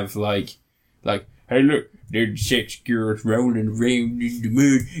didn't have like, hey look, there's 6 girls rolling around in the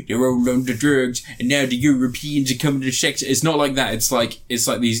mud, they're all on the drugs, and now the Europeans are coming to sex. It's not like that. It's like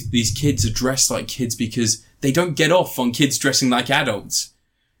these kids are dressed like kids because they don't get off on kids dressing like adults.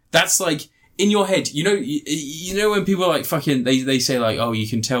 That's like, in your head, you know when people like fucking, they say like, oh, you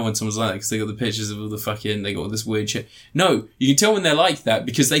can tell when someone's like that because they got the pictures of all the fucking, they got all this weird shit. No, you can tell when they're like that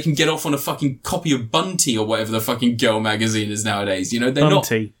because they can get off on a fucking copy of Bunty or whatever the fucking girl magazine is nowadays. You know, they're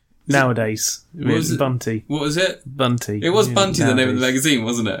Bunty. Nowadays. What was it? Bunty. What was it? Bunty. It was Bunty, the name of the magazine,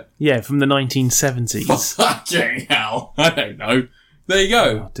 wasn't it? Yeah, from the 1970s. Fucking hell. I don't know. There you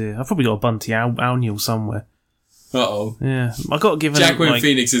go. Oh dear. I've probably got a Bunty annual somewhere. Uh-oh. Yeah. I got given... Jacqueline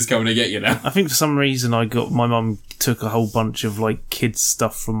Phoenix is coming to get you now. I think for some reason my mum took a whole bunch of like kids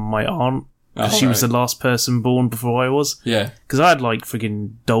stuff from my aunt. She was the last person born before I was. Yeah. Because I had like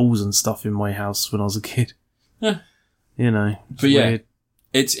friggin' dolls and stuff in my house when I was a kid. Yeah. You know. But yeah. Weird.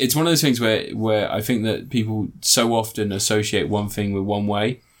 It's one of those things where I think that people so often associate one thing with one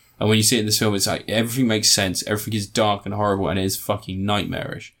way. And when you see it in this film, it's like everything makes sense. Everything is dark and horrible and it is fucking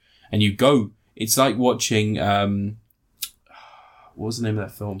nightmarish. And you go, it's like watching, what was the name of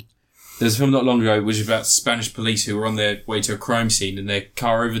that film? There's a film not long ago which is about Spanish police who were on their way to a crime scene and their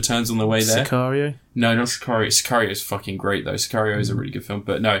car overturns on the way there. Sicario? No, not Sicario. Sicario is fucking great though. Sicario is a really good film,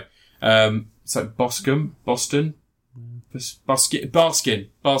 but no. It's like Boston. Baskin, Baskin,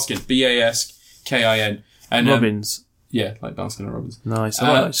 and Robbins. Yeah, like Baskin and Robbins. Nice,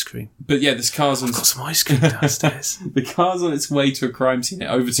 I like ice cream. But yeah, this car's on... I've got some ice cream downstairs. The car's on its way to a crime scene, it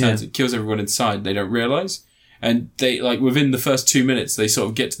overturns, it kills everyone inside, they don't realise. And they, like, within the first 2 minutes, they sort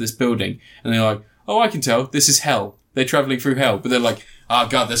of get to this building and they're like, oh, I can tell, this is hell. They're traveling through hell. But they're like, oh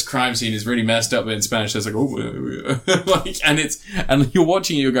god, this crime scene is really messed up. But in Spanish, it's like, oh, like, and you're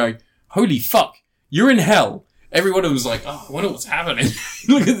watching it, you're going, holy fuck, you're in hell. Every one of them's like, oh, I wonder what's happening.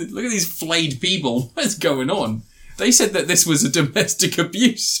 look at these flayed people. What's going on? They said that this was a domestic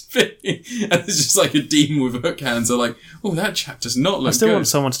abuse thing. And it's just like a demon with hook hands. They're like, oh, that chap does not look good. I still want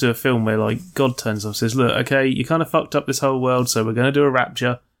someone to do a film where, like, God turns up and says, look, okay, you kind of fucked up this whole world, so we're going to do a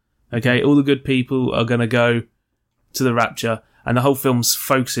rapture. Okay, all the good people are going to go to the rapture. And the whole film's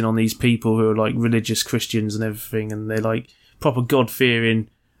focusing on these people who are, like, religious Christians and everything. And they're, like, proper God-fearing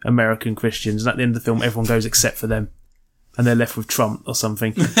American Christians. And at the end of the film, everyone goes except for them. And they're left with Trump or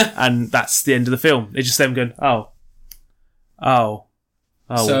something. And that's the end of the film. It's just them going, oh. So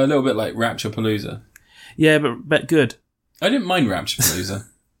a little bit like Rapturepalooza. Yeah, but good. I didn't mind Rapturepalooza.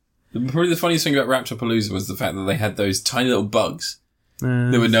 Probably the funniest thing about Rapturepalooza was the fact that they had those tiny little bugs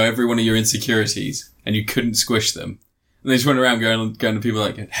that would know every one of your insecurities, and you couldn't squish them. And they just went around going to people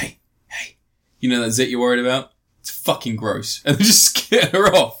like, hey, you know that zit you're worried about? It's fucking gross. And they just scare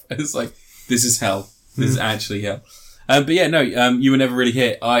her off. And it's like, this is hell. This is actually hell. But yeah, no, you were never really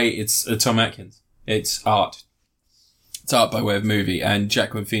here. It's Tom Atkins. It's art. It's art by way of movie, and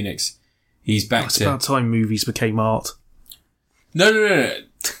Joaquin Phoenix, he's back It's about time movies became art. No.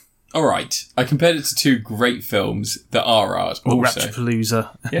 Alright. I compared it to two great films that are art. Or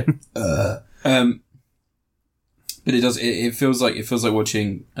Rapturepalooza. Yeah. But it feels like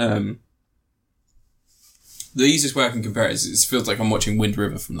watching, the easiest way I can compare it is it feels like I'm watching Wind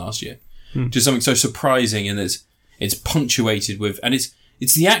River from last year. Just something so surprising, and it's punctuated with, and it's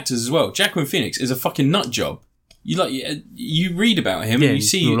the actors as well. Joaquin Phoenix is a fucking nut job. You read about him and you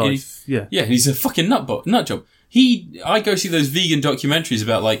see, he's a fucking nut job. I go see those vegan documentaries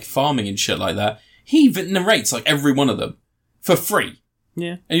about like farming and shit like that. He narrates like every one of them for free.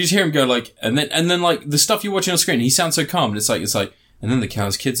 Yeah. And you just hear him go like, and then like the stuff you're watching on screen, he sounds so calm, and it's like, and then the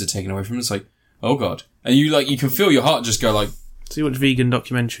cow's kids are taken away from him. It's like, oh god. And you can feel your heart just go like. So you watch vegan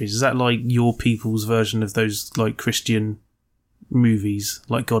documentaries. Is that like your people's version of those like Christian movies,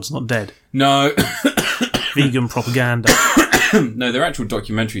 like God's Not Dead? No. Vegan propaganda. No, they're actual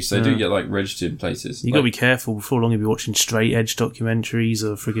documentaries, so they do get like registered places. You gotta be careful. Before long you'll be watching straight edge documentaries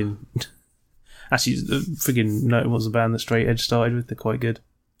or friggin'. Actually, friggin' no, it was a band that Straight Edge started with. They're quite good.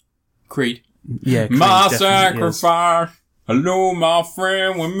 Creed. Yeah, Creed, my sacrifice. Yes. Hello, my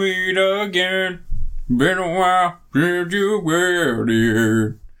friend, we'll meet again. Been a while since you were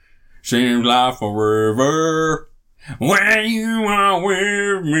there. Seems like forever when you are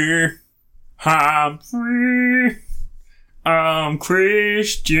with me. I'm free. I'm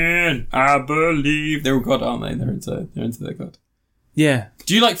Christian. I believe. They're all God, aren't they? They're into their God. Yeah.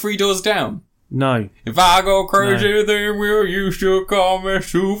 Do you like Three Doors Down? No. If I go crazy, then will you still call me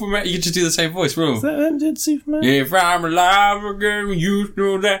Superman? You can just do the same voice, bro. Is that them did Superman? If I'm alive again, you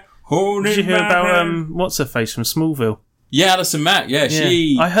still that holding. Did you hear about what's her face from Smallville? Yeah, Alison Mack. Yeah,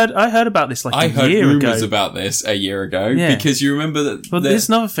 she. I heard about this like a year ago. I heard rumours about this a year ago because you remember that. Well, there's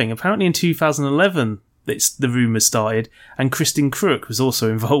another thing. Apparently, in 2011, the rumours started, and Kristen Kruk was also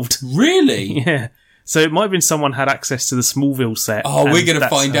involved. Really? Yeah. So it might have been someone had access to the Smallville set. Oh, we're going to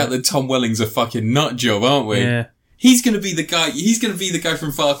find out that Tom Welling's a fucking nut job, aren't we? Yeah. He's going to be the guy. He's going to be the guy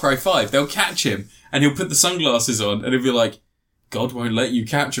from Far Cry 5. They'll catch him, and he'll put the sunglasses on, and he'll be like, God won't let you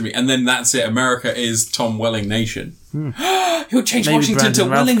capture me. And then that's it. America is Tom Welling Nation. He'll change Maybe Washington to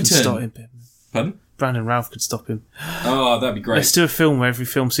Wellington. Could stop him. Pardon? Brandon Routh could stop him. Oh, that'd be great. Let's do a film where every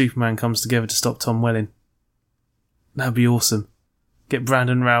film Superman comes together to stop Tom Welling. That'd be awesome. Get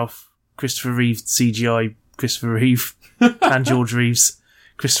Brandon Routh, Christopher Reeve, CGI Christopher Reeve, and George Reeves.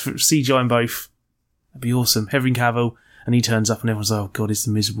 Christopher CGI in both. That'd be awesome. Henry Cavill, and he turns up and everyone's like, oh god, he's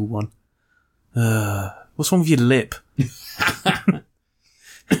the miserable one. What's wrong with your lip?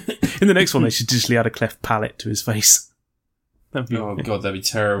 In the next one, they should digitally add a cleft palate to his face. God, that'd be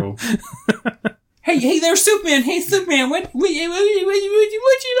terrible. hey there's Superman. Hey, Superman, what do you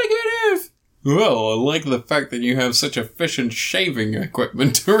like about Earth? Well, I like the fact that you have such efficient shaving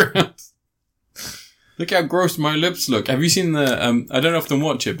equipment around. Look how gross my lips look. Have you seen the, I don't often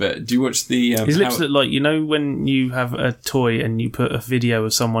watch it, but do you watch the... his lips look like, you know when you have a toy and you put a video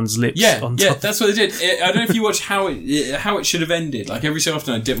of someone's lips on top? Yeah, that's what they did. I don't know if you watch how it should have ended. Like every so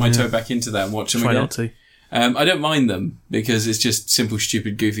often I dip my toe back into that and watch them again. Try not to. I don't mind them because it's just simple,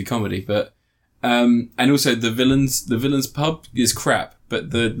 stupid, goofy comedy, but... and also the villains pub is crap, but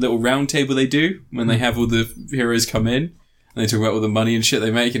the little round table they do when they have all the heroes come in and they talk about all the money and shit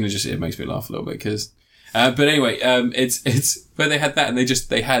they make, and it makes me laugh a little bit because... but anyway, it's where they had that and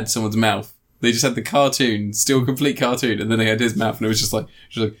they had someone's mouth They just had the cartoon, still complete cartoon, and then they had his mouth, and it was just like,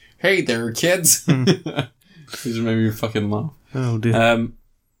 "Hey there, kids." It just made me fucking laugh. Oh dear.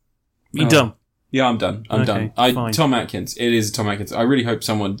 You done? Yeah, I'm done. I'm done. Tom Atkins. It is Tom Atkins. I really hope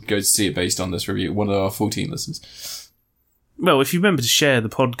someone goes to see it based on this review. One of our 14 listeners. Well, if you remember to share the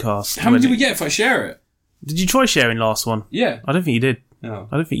podcast. How many did we get if I share it? Did you try sharing last one? Yeah. I don't think you did. No.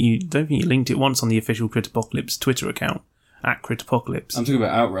 I don't think you linked it once on the official Critapocalypse Twitter account @Critapocalypse. I'm talking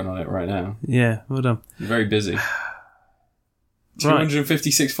about Outrun on it right now. Yeah, well done. I'm very busy.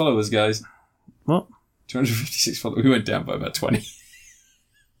 256 followers, guys. What? 256 followers. We went down by about 20.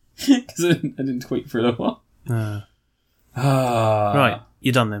 Because I didn't tweet for a little while. Right,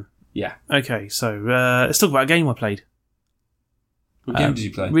 you're done then. Yeah. Okay, so let's talk about a game I played. What game did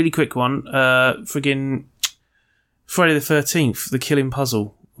you play? Really quick one. Friggin' Friday the 13th, the Killing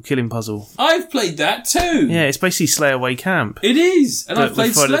Puzzle. I've played that too! Yeah, it's basically Slay Away Camp. It is! And I've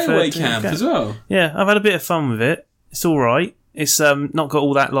played Slay Away Camp as well. Yeah, I've had a bit of fun with it. It's alright. It's not got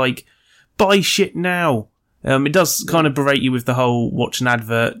all that, like, buy shit now. It does kind of berate you with the whole watch an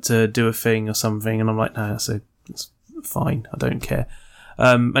advert to do a thing or something, and I'm like, no, that's fine. I don't care.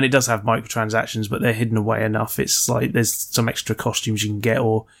 And it does have microtransactions, but they're hidden away enough. It's like there's some extra costumes you can get,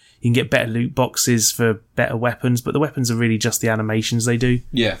 or you can get better loot boxes for better weapons, but the weapons are really just the animations they do.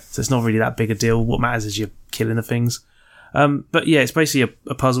 Yeah. So it's not really that big a deal. What matters is you're killing the things. But yeah, it's basically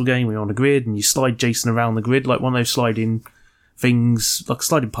a puzzle game where you're on a grid and you slide Jason around the grid, like one of those sliding things, like a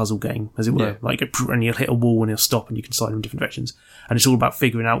sliding puzzle game, as it were. Yeah. Like, and you'll hit a wall and he'll stop and you can slide in different directions. And it's all about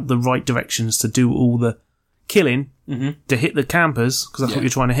figuring out the right directions to do all the killing, to hit the campers, because that's what you're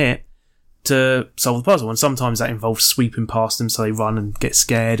trying to hit, to solve the puzzle. And sometimes that involves sweeping past them so they run and get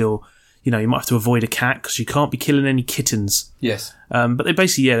scared, or, you know, you might have to avoid a cat because you can't be killing any kittens. Yes. But they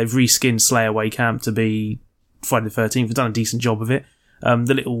basically, they've reskinned Slay Away Camp to be Friday the 13th. They've done a decent job of it.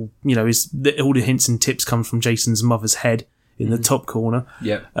 The little, you know, all the hints and tips come from Jason's mother's head in the top corner.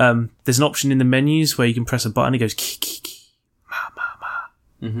 Yeah. There's an option in the menus where you can press a button, it goes ma ma ma,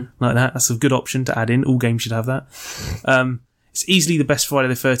 like that. That's a good option to add in. All games should have that. It's easily the best Friday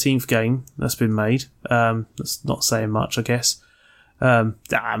the 13th game that's been made. That's not saying much, I guess. I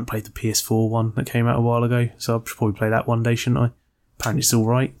haven't played the PS4 one that came out a while ago, so I'll probably play that one day, shouldn't I? Apparently it's all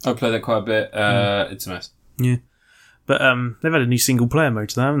right. I played that quite a bit. It's a mess. Yeah. But they've had a new single player mode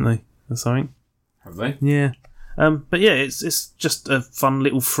to that, haven't they? Or something. Have they? Yeah. But yeah, it's just a fun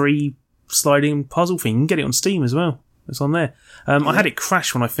little free sliding puzzle thing. You can get it on Steam as well. It's on there. I had it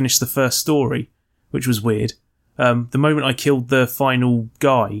crash when I finished the first story, which was weird. The moment I killed the final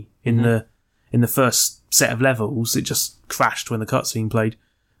guy in the first set of levels, it just crashed when the cutscene played.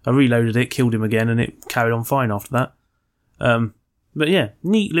 I reloaded it, killed him again, and it carried on fine after that. But yeah,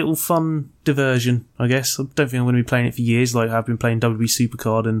 neat little fun diversion, I guess. I don't think I'm going to be playing it for years, like I've been playing WB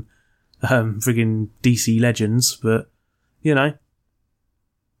Supercard and friggin' DC Legends, but, you know,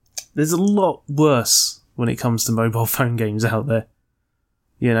 there's a lot worse when it comes to mobile phone games out there.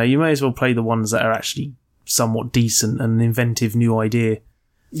 You know, you may as well play the ones that are actually somewhat decent and an inventive new idea.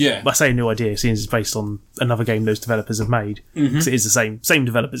 Yeah. I say new idea, since it's based on another game those developers have made. Because it is the same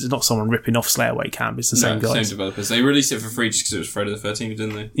developers. It's not someone ripping off Slay Away Camp. It's the same guys. Same developers. They released it for free just because it was Friday the 13th,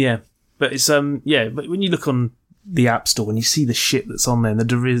 didn't they? Yeah. But it's, but when you look on the App Store and you see the shit that's on there and the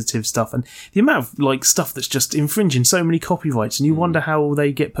derivative stuff and the amount of, like, stuff that's just infringing so many copyrights, and you wonder how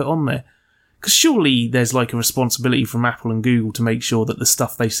they get put on there. Because surely there's, like, a responsibility from Apple and Google to make sure that the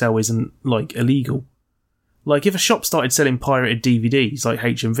stuff they sell isn't, like, illegal. Like, if a shop started selling pirated DVDs, like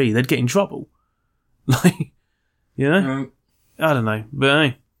HMV, they'd get in trouble. Like, you know? I don't know. But,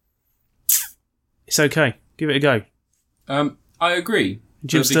 hey, it's okay. Give it a go. I agree.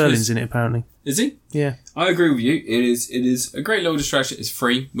 Jim Sterling's in it, apparently. Is he? Yeah. I agree with you. It is a great little distraction. It's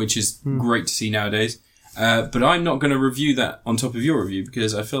free, which is great to see nowadays. But I'm not going to review that on top of your review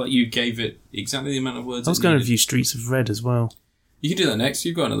because I feel like you gave it exactly the amount of words. I was going to review Streets of Red as well. You can do that next.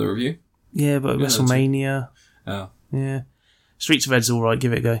 You've got another review. Yeah, but WrestleMania. Oh. Yeah. Streets of Red's alright,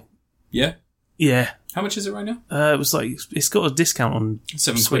 give it a go. Yeah? Yeah. How much is it right now? It was like, it's got a discount on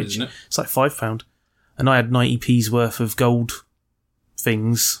 £7, Switch. isn't it? It's like £5. And I had 90p's worth of gold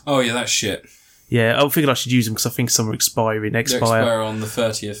things. Oh yeah, that's shit. Yeah, I figured I should use them because I think some are expiring. They expire on the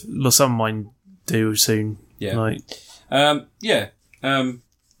 30th. Well, some of mine do soon. Yeah. Like,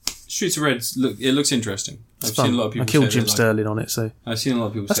 Streets of Red, it looks interesting. I've seen a lot of people. I killed Jim Sterling on it, so I've seen a lot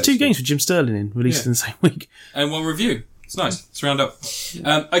of people. That's 2 games with Jim Sterling in, released in the same week, and 1 review. It's nice. Let's round up.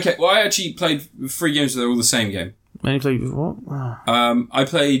 Okay, well, I actually played 3 games that are all the same game. And you played what? Oh. I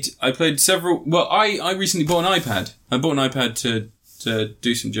played several. Well, I recently bought an iPad. I bought an iPad to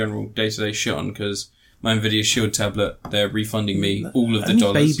do some general day-to-day shit on because my Nvidia Shield tablet. They're refunding me all of the Only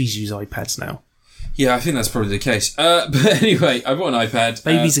dollars. Babies use iPads now. Yeah, I think that's probably the case. But anyway, I bought an iPad.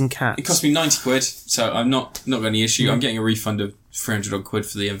 Babies and cats. It cost me 90 quid, so I'm not got any issue. I'm getting a refund of 300 odd quid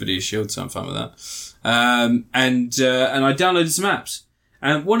for the Nvidia Shield, so I'm fine with that. And I downloaded some apps.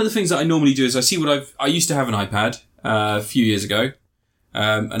 And one of the things that I normally do is I see I used to have an iPad, a few years ago.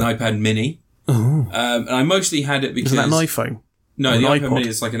 An iPad mini. Oh. And I mostly had it because... Isn't that an iPhone? No, the iPad mini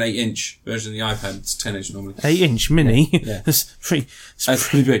is like an 8-inch version of the iPad. It's 10-inch normally. 8-inch mini? Yeah. That's pretty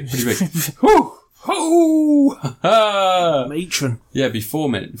big, pretty big. Whoo! Oh! Matron. Yeah, it'd be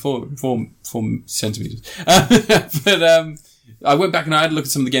 4 centimeters. But I went back and I had a look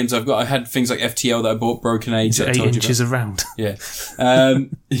at some of the games I've got. I had things like FTL that I bought, Broken Age. 8 inches around. Yeah. Yeah,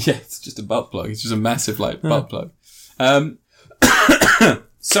 it's just a butt plug. It's just a massive butt plug.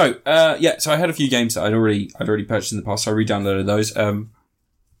 So I had a few games that I'd already purchased in the past, so I re-downloaded those.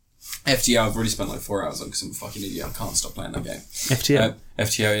 FTL, I've already spent like 4 hours on because I'm a fucking idiot. I can't stop playing that game. FTL?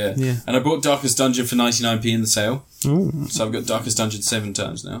 FTL, yeah. And I bought Darkest Dungeon for 99p in the sale. Ooh. So I've got Darkest Dungeon 7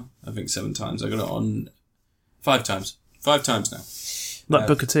 times now. I think 7 times. I got it on 5 times. 5 times now. Like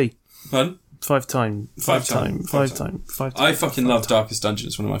Booker T. Pardon? 5 times. I fucking love Darkest Dungeon.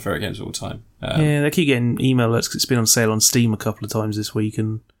 It's one of my favourite games of all time. Yeah, they keep getting email alerts because it's been on sale on Steam a couple of times this week,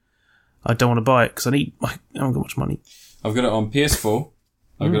 and I don't want to buy it because I haven't got much money. I've got it on PS4.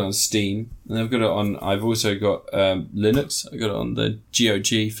 I've got it on Steam, and I've also got Linux. I got it on the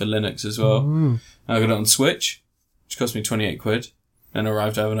GOG for Linux as well. I got it on Switch, which cost me 28 quid, and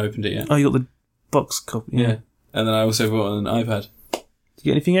arrived. I haven't opened it yet. Oh, you got the box copy? Yeah. And then I also bought it on an iPad. Do you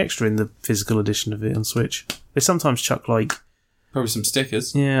get anything extra in the physical edition of it on Switch? They sometimes chuck probably some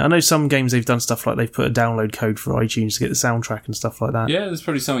stickers. Yeah, I know some games they've done stuff like they've put a download code for iTunes to get the soundtrack and stuff like that. Yeah, there's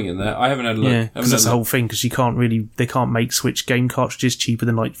probably something in there. I haven't had a look. Yeah, because that's the whole thing, because they can't make Switch game cartridges cheaper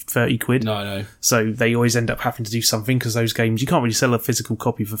than like 30 quid. No, I know. So they always end up having to do something, because those games, you can't really sell a physical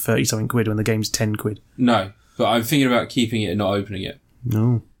copy for 30 something quid when the game's 10 quid. No, but I'm thinking about keeping it and not opening it.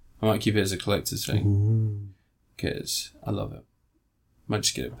 No. I might keep it as a collector's thing. Because I love it. Might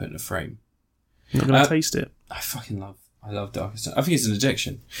just get it put in a frame. You're not going to taste it? I love Darkest Dungeon. I think it's an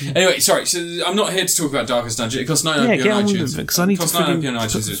addiction. Anyway, sorry. So I'm not here to talk about Darkest Dungeon. It costs 99p on iTunes. Because I need to. 99p on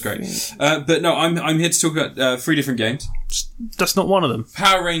iTunes. It was great. But no, I'm here to talk about 3 different games. That's not one of them.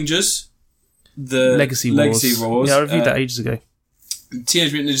 Power Rangers, the Legacy Wars. Yeah, I reviewed that ages ago.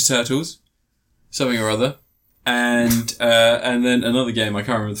 Teenage Mutant Ninja Turtles, something or other, and then another game I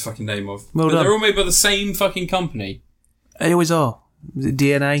can't remember the fucking name of. Well but done. they're all made by the same fucking company. They always are. Is it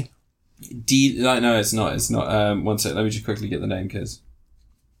DNA? No, it's not. It's not. One sec. Let me just quickly get the name, because.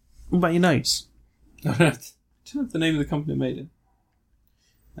 What about your notes? I don't have the name of the company that made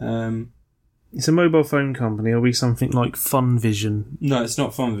it. It's a mobile phone company. It'll be something like Funvision. No, it's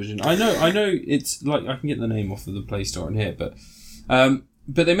not Funvision. I know. It's like I can get the name off of the Play Store on here, but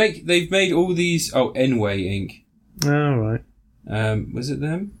they've made all these. Oh, Enway Inc. Oh, right. Was it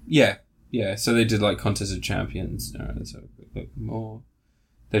them? Yeah. So they did like Contest of Champions. All right, let's have a quick look more.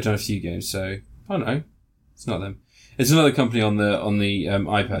 They've done a few games, so oh no, it's not them. It's another company on the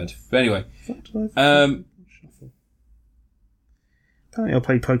iPad. But anyway, apparently I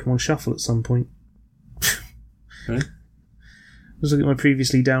played Pokemon Shuffle at some point. Really? I was looking at my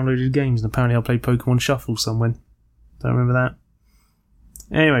previously downloaded games, and apparently I played Pokemon Shuffle somewhere. Don't remember that.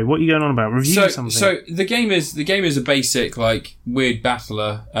 Anyway, what are you going on about? Review something. So the game is a basic like weird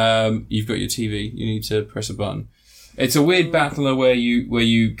battler. You've got your TV. You need to press a button. It's a weird battler where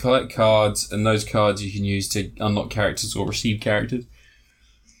you collect cards, and those cards you can use to unlock characters or receive characters.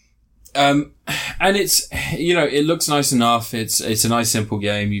 And it's, it looks nice enough. It's a nice simple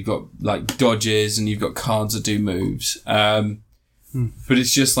game. You've got like dodges and you've got cards that do moves. But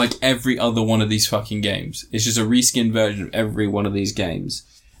it's just like every other one of these fucking games. It's just a reskinned version of every one of these games.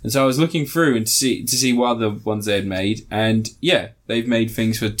 And so I was looking through and to see what other ones they had made. And yeah, they've made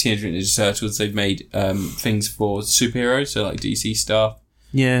things for Teenage Mutant Ninja Turtles. They've made, things for superheroes. So like DC stuff.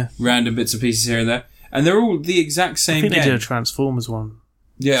 Yeah. Random bits and pieces here and there. And they're all the exact same game. I think they did a Transformers one.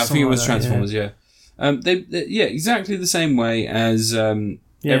 Yeah, I think it was Transformers, yeah. They exactly the same way as,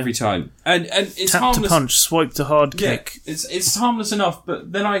 every time. And it's tap harmless. To punch, swipe to hard kick. It's harmless enough,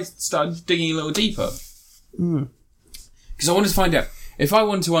 but then I started digging a little deeper. Because I wanted to find out, if I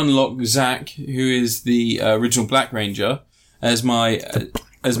want to unlock Zack, who is the original Black Ranger, as my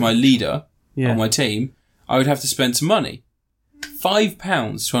leader on my team, I would have to spend some money.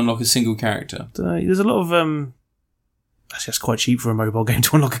 £5 to unlock a single character. There's a lot of actually, that's quite cheap for a mobile game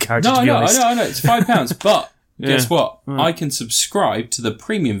to unlock a character. To be honest, I know. It's £5, but guess what? I can subscribe to the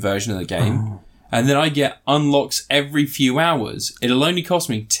premium version of the game, and then I get unlocks every few hours. It'll only cost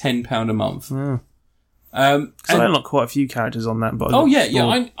me £10 a month. I unlocked quite a few characters on that. But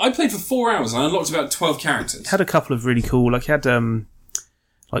I played for 4 hours and I unlocked about 12 characters. Had a couple of really cool, like, you had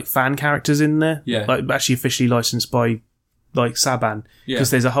like fan characters in there, like actually officially licensed by like Saban,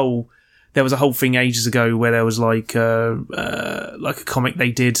 because there was a whole thing ages ago where there was like a comic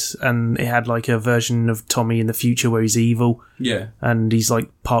they did, and it had like a version of Tommy in the future where he's evil, and he's like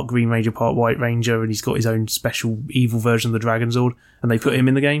part Green Ranger, part White Ranger, and he's got his own special evil version of the Dragonzord, and they put him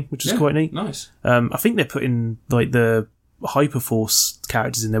in the game, which is quite neat. Nice. I think they're putting like the Hyperforce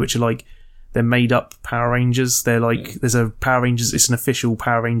characters in there, which are like, they're made up Power Rangers. They're like, there's a Power Rangers, it's an official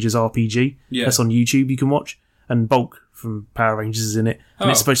Power Rangers RPG that's on YouTube you can watch, and Bulk from Power Rangers is in it,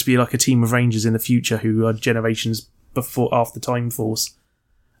 and it's supposed to be like a team of Rangers in the future who are generations after Time Force,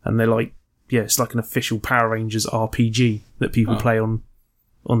 and they're like, it's like an official Power Rangers RPG that people play on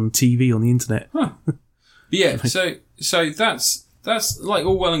TV on the internet. So that's like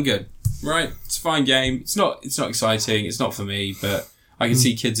all well and good, right? It's a fine game. It's not exciting. It's not for me, but I can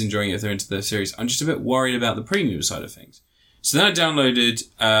see kids enjoying it if they're into the series. I'm just a bit worried about the premium side of things. So then I downloaded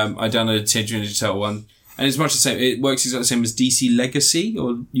Teenage Mutant Ninja Turtle 1, and it's much the same. It works exactly the same as DC Legacy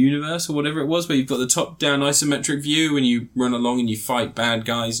or Universe or whatever it was, where you've got the top-down isometric view and you run along and you fight bad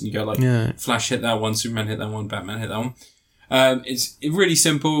guys and you go like, Flash hit that one, Superman hit that one, Batman hit that one. It's really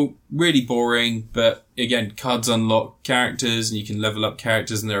simple, really boring, but again, cards unlock characters and you can level up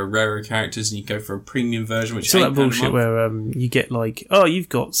characters, and there are rarer characters, and you go for a premium version, which is that bullshit where you get like, you've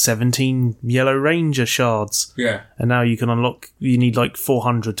got 17 Yellow Ranger shards. Yeah. And now you can you need like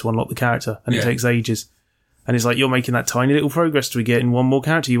 400 to unlock the character, and it takes ages. And it's like, you're making that tiny little progress to getting one more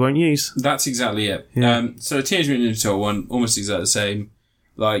character you won't use. That's exactly it. Yeah. So Teenage Mutant Ninja Turtle 1, almost exactly the same.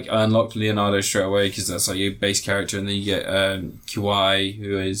 Like, I unlocked Leonardo straight away because that's like your base character, and then you get Kiwai,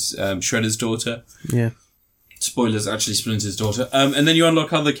 who is Shredder's daughter. Yeah. Spoilers, actually Splinter's daughter. And then you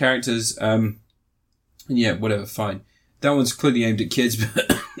unlock other characters. And whatever, fine. That one's clearly aimed at kids,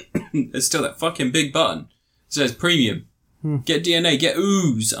 but there's still that fucking big button. It says premium. Get DNA, get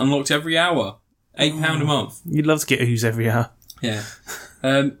Ooze, unlocked every hour. £8 a month. You'd love to get Ooze every hour. Yeah.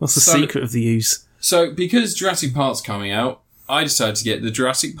 What's the secret of the Ooze? So, because Jurassic Park's coming out, I decided to get the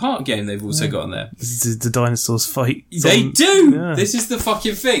Jurassic Park game they've also got on there. The dinosaurs fight. They do! Yeah. This is the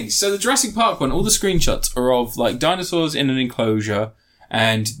fucking thing. So the Jurassic Park one, all the screenshots are of like dinosaurs in an enclosure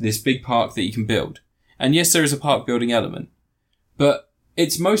and this big park that you can build. And yes, there is a park building element. But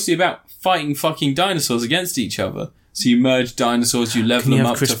it's mostly about fighting fucking dinosaurs against each other. So you merge dinosaurs, you level them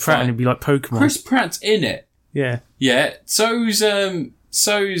up Chris to Pratt fight. And it'd be like Pokemon. Chris Pratt's in it. Yeah. Yeah.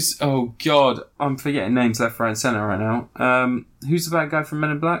 So's, oh god, I'm forgetting names left, right and centre right now. Who's the bad guy from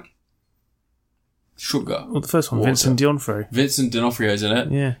Men in Black? Sugar. Well, the first one, Vincent D'Onofrio. Vincent D'Onofrio's in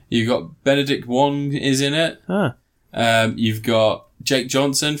it. Yeah. You've got Benedict Wong is in it. You've got Jake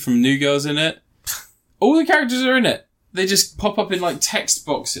Johnson from New Girl's in it. All the characters are in it. They just pop up in like text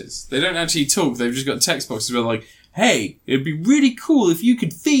boxes. They don't actually talk, they've just got text boxes where like, hey, it'd be really cool if you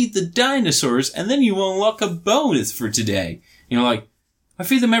could feed the dinosaurs and then you unlock a bonus for today. And you're like, I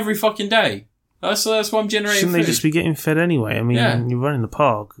feed them every fucking day. That's why I'm generating Shouldn't food. they just be getting fed anyway? I mean, you're running the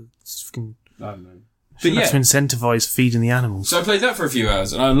park. It's fucking... I don't know. But have to incentivise feeding the animals. So I played that for a few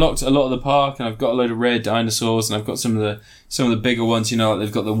hours, and I unlocked a lot of the park, and I've got a load of rare dinosaurs, and I've got some of the bigger ones. You know, like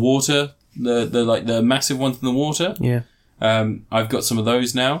they've got the water, the massive ones in the water. Yeah. I've got some of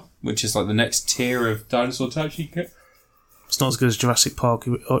those now, which is like the next tier of dinosaur types you can get. It's not as good as Jurassic Park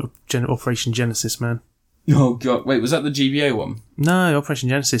Operation Genesis, man. Oh god, wait, was that the GBA one? No, Operation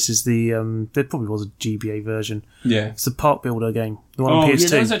Genesis is the there probably was a GBA version. Yeah. It's the Park Builder game. The one on PS2. Yeah,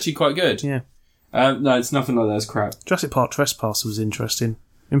 that was actually quite good. Yeah. No, it's nothing like that, it's crap. Jurassic Park Trespasser was interesting.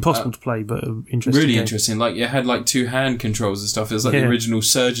 Impossible to play, but interesting. Really game. interesting. Like, it had like 2 hand controls and stuff. It was like the original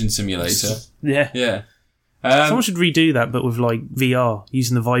Surgeon Simulator. Yeah. Yeah. Someone should redo that, but with like VR,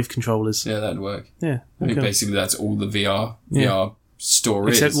 using the Vive controllers. Yeah, that'd work. Yeah. I mean, basically that's all the VR store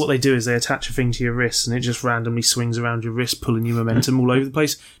Except is. what they do is they attach a thing to your wrist and it just randomly swings around your wrist, pulling your momentum all over the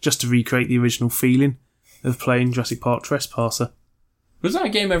place, just to recreate the original feeling of playing Jurassic Park Trespasser. Was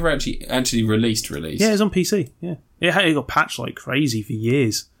that game ever actually released? Yeah, it was on PC, yeah. It got patched like crazy for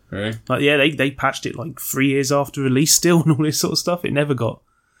years. Really? Like, yeah, they patched it like 3 years after release still and all this sort of stuff. It never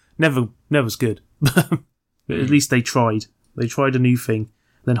was good. But at least they tried. They tried a new thing.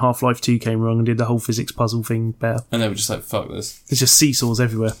 Then Half-Life 2 came along and did the whole physics puzzle thing better. And they were just like, fuck this. There's just seesaws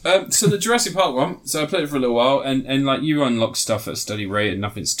everywhere. So the Jurassic Park one, so I played it for a little while, and like, you unlock stuff at a steady rate and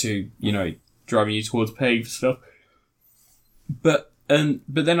nothing's too, driving you towards paved stuff. But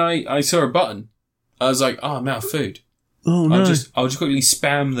then I saw a button. I was like, I'm out of food. Oh no. I'll just quickly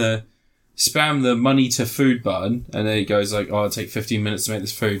spam the spam the money to food button, and then it goes like, oh, it'll take 15 minutes to make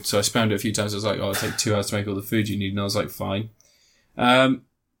this food. So I spammed it a few times. I was like, oh, it'll take 2 hours to make all the food you need. And I was like, fine. To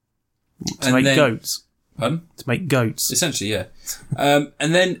make goats. Pardon? To make goats. Essentially, yeah.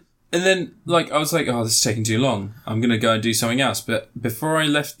 And then, like, I was like, oh, this is taking too long. I'm going to go and do something else. But before I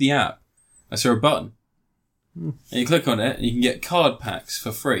left the app, I saw a button. And you click on it, and you can get card packs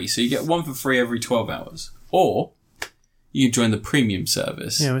for free. So you get one for free every 12 hours. Or you can join the premium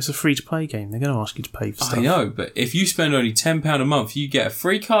service. Yeah, it's a free-to-play game. They're going to ask you to pay for stuff. I know, but if you spend only £10 a month, you get a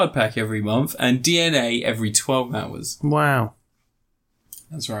free card pack every month and DNA every 12 hours. Wow.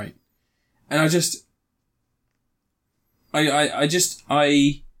 That's right. And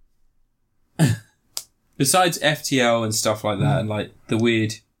besides FTL and stuff like that, and like the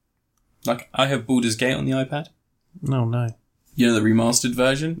weird, like I have Baldur's Gate on the iPad. No. You know, the remastered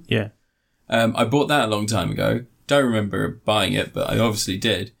version? Yeah. I bought that a long time ago. Don't remember buying it, but I obviously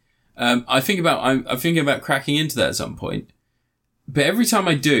did. I'm thinking about cracking into that at some point. But every time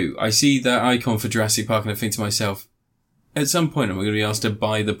I do, I see that icon for Jurassic Park and I think to myself, at some point am I going to be asked to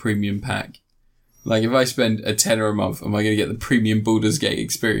buy the premium pack? Like, if I spend a tenner a month, am I going to get the premium Baldur's Gate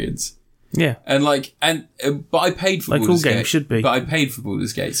experience? Yeah. But I paid for like Baldur's Gate. All games should be. But I paid for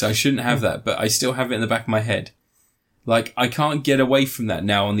Baldur's Gate, so I shouldn't have that. But I still have it in the back of my head. Like, I can't get away from that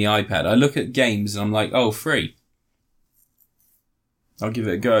now on the iPad. I look at games and I'm like, oh, free. I'll give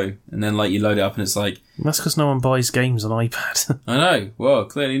it a go. And then, like, you load it up and it's like... That's because no one buys games on iPad. I know. Well,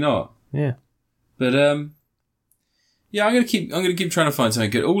 clearly not. Yeah. But, yeah, I'm gonna keep trying to find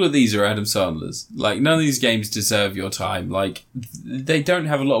something good. All of these are Adam Sandler's. Like, none of these games deserve your time. Like, they don't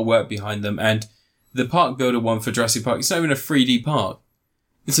have a lot of work behind them. And the Park Builder one for Jurassic Park, it's not even a 3D park.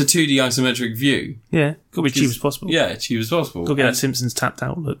 It's a 2D isometric view. Yeah, gotta be cheap as possible. Yeah, cheap as possible. Gotta get that Simpsons tapped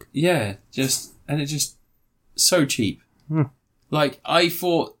out look. Yeah, it's just so cheap. Like, I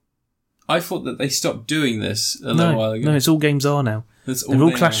thought that they stopped doing this a little while ago. No, it's all games are now. They're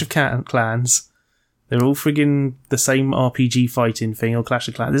all Clash of Clans. They're all friggin' the same RPG fighting thing, or Clash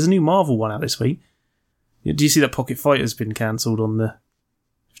of Clans. There's a new Marvel one out this week. Do you see that Pocket Fighter's been cancelled on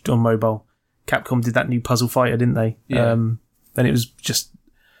mobile? Capcom did that new Puzzle Fighter, didn't they? Yeah. And it was just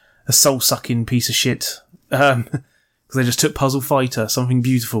a soul-sucking piece of shit. Because they just took Puzzle Fighter, something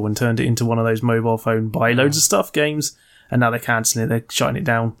beautiful, and turned it into one of those mobile phone buy loads of stuff games. And now they're cancelling it. They're shutting it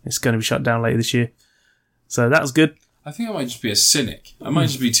down. It's going to be shut down later this year. So that was good. I think I might just be a cynic. I might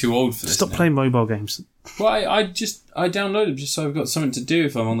just be too old for this. Stop playing mobile games. Well, I download them just so I've got something to do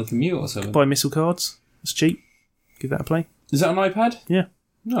if I'm on the commute or something. Buy missile cards. It's cheap. Give that a play. Is that on iPad? Yeah.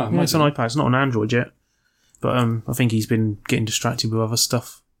 No, yeah, it's on iPad. It's not on Android yet. But I think he's been getting distracted with other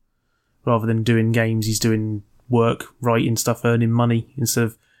stuff. Rather than doing games, he's doing work, writing stuff, earning money, instead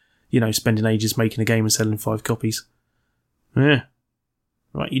of, spending ages making a game and selling 5 copies. Yeah.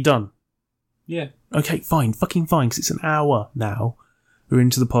 Right, you done? Yeah. Okay, fine. Fucking fine, because it's an hour now. We're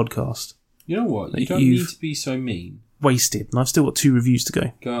into the podcast. You know what? You don't need to be so mean. Wasted. And I've still got 2 reviews to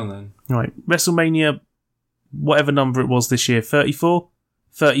go. Go on then. Right. WrestleMania, whatever number it was this year, 34?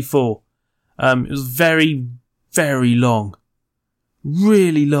 34. It was very, very long.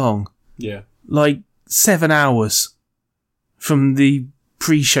 Really long. Yeah. Like 7 hours from the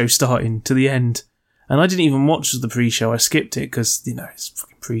pre-show starting to the end. And I didn't even watch the pre-show. I skipped it because, it's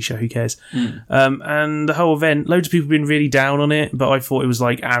fucking pre-show. Who cares? And the whole event, loads of people have been really down on it, but I thought it was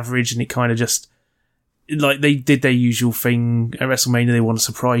like average, and it kind of just, like, they did their usual thing at WrestleMania. They want to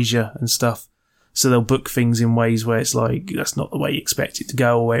surprise you and stuff. So they'll book things in ways where it's like, that's not the way you expect it to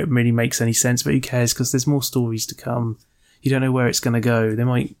go, or where it really makes any sense, but who cares? Because there's more stories to come. You don't know where it's going to go. They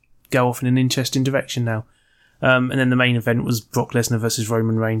might go off in an interesting direction now. And then the main event was Brock Lesnar versus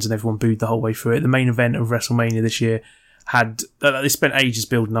Roman Reigns, and everyone booed the whole way through it. The main event of WrestleMania this year had, they spent ages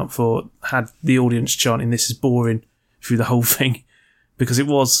building up for, had the audience chanting, "This is boring," through the whole thing. Because it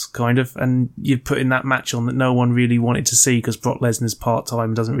was, kind of, and you put in that match on that no one really wanted to see, because Brock Lesnar's part-time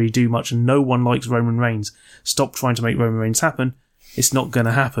and doesn't really do much, and no one likes Roman Reigns. Stop trying to make Roman Reigns happen. It's not going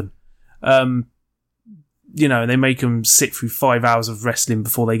to happen. They make them sit through 5 hours of wrestling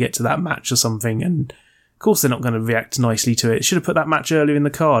before they get to that match or something, and of course they're not going to react nicely to it. Should have put that match earlier in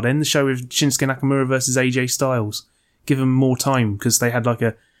the card. End the show with Shinsuke Nakamura versus AJ Styles. Give them more time, because they had like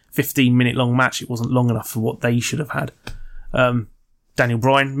a 15-minute long match. It wasn't long enough for what they should have had. Daniel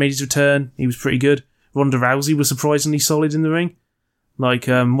Bryan made his return. He was pretty good. Ronda Rousey was surprisingly solid in the ring.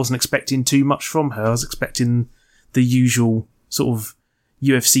 Wasn't expecting too much from her. I was expecting the usual sort of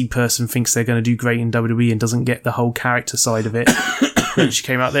UFC person thinks they're going to do great in WWE and doesn't get the whole character side of it. Then she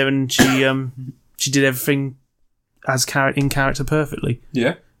came out there and she did everything in character perfectly.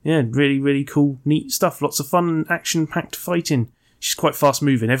 Yeah. Yeah, really, really cool, neat stuff. Lots of fun and action-packed fighting. she's quite fast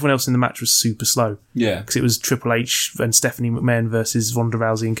moving. Everyone else in the match was super slow. Yeah. Because it was Triple H and Stephanie McMahon versus Ronda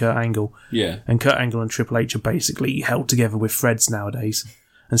Rousey and Kurt Angle. Yeah. And Kurt Angle and Triple H are basically held together with threads nowadays.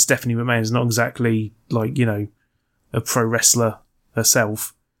 And Stephanie McMahon is not exactly like, you know, a pro wrestler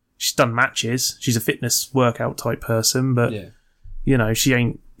herself. She's done matches. She's a fitness workout type person, but, you know, she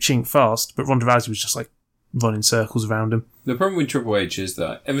ain't fast. But Ronda Rousey was just like running circles around him. The problem with Triple H is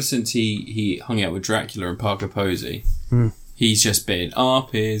that ever since he hung out with Dracula and Parker Posey, he's just been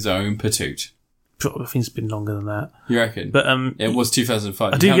up his own patoot. I think it's been longer than that. You reckon? But it was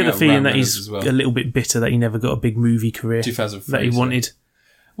 2005. I do get the feeling that he's a little bit bitter that he never got a big movie career 2003, that he wanted.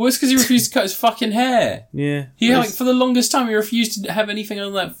 Well, it's because he refused to cut his fucking hair. Yeah. He, like, for the longest time, he refused to have anything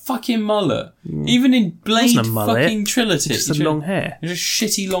other than that fucking mullet. Even in Blade fucking Trinity. Just a long hair. Just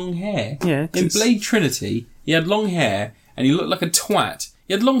shitty long hair. Yeah. In Blade Trinity, he had long hair, and he looked like a twat.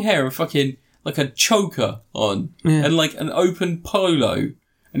 He had long hair and fucking, like a choker on, and like an open polo.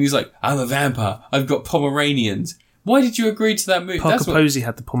 And he's like, I'm a vampire. I've got Pomeranians. Why did you agree to that movie? Parker Posey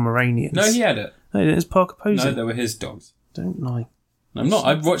had the Pomeranians. No, he had it. No, it was Parker Posey. No, they were his dogs. Don't lie. I'm not.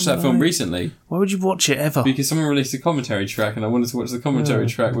 I watched that film recently. Why would you watch it ever? Because someone released a commentary track and I wanted to watch the commentary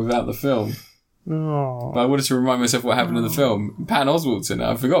track without the film. Oh. But I wanted to remind myself what happened in the film. Patton Oswalt's in it.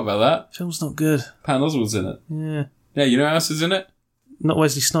 I forgot about that. Film's not good. Patton Oswalt's in it. Yeah. Yeah, you know who else is in it? Not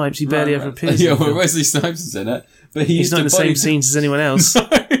Wesley Snipes. He barely ever appears. Yeah, well, Wesley Snipes is in it. But he's not in the same scenes as anyone else.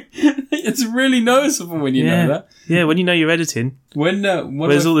 It's really noticeable when you know that. Yeah, when you know you're editing.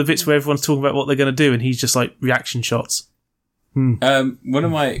 There's all the bits where everyone's talking about what they're going to do and he's just like reaction shots. One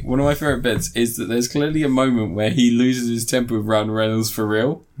of my favourite bits is that there's clearly a moment where he loses his temper with Ryan Reynolds for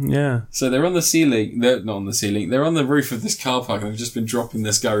real. Yeah. So they're on the ceiling. They're not on the ceiling. They're on the roof of this car park and they've just been dropping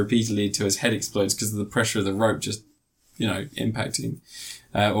this guy repeatedly until his head explodes because of the pressure of the rope just, you know, impacting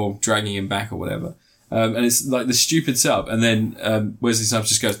or dragging him back or whatever. And it's like the stupid setup. And then Wesley Snipes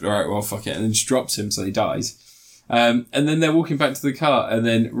just goes, all right, well, fuck it. And then just drops him so he dies. And then they're walking back to the car, and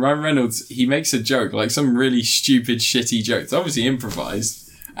then Ryan Reynolds, he makes a joke, like some really stupid, shitty joke. It's obviously improvised.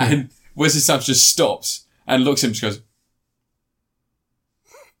 And Wesley Snipes just stops and looks at him and just goes,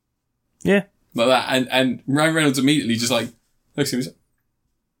 yeah. Like that. And Ryan Reynolds immediately just like looks at him and says,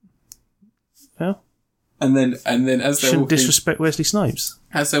 well. And then as they're walking, walking, disrespect Wesley Snipes.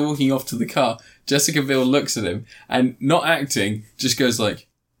 As they're walking off to the car, Jessica Biel looks at him and, not acting, just goes like,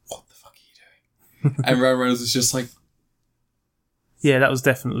 and Ryan Reynolds is just like, yeah, that was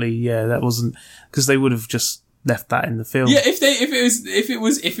definitely, that wasn't, because they would have just left that in the film. Yeah, if it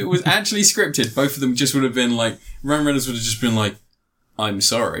was actually scripted, both of them just would have been like, Ryan Reynolds would have just been like, I'm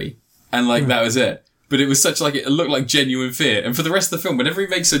sorry, and like that was it. But it was such like, it looked like genuine fear. And for the rest of the film, whenever he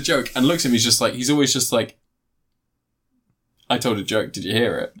makes a joke and looks at him, he's always just like, I told a joke, did you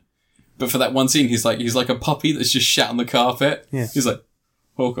hear it? But for that one scene, he's like a puppy that's just shat on the carpet. Yeah. He's like,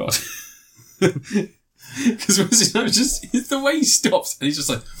 oh god. Because it's the way he stops and he's just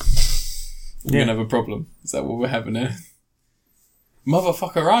like, we're gonna have a problem. Is that what we're having here?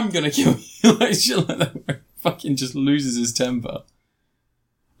 Motherfucker, I'm gonna kill you. Like shit like that, where he fucking just loses his temper.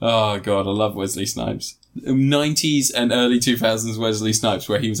 Oh god, I love Wesley Snipes. 90s and early 2000s Wesley Snipes,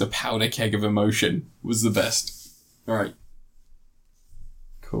 where he was a powder keg of emotion, was the best. Alright.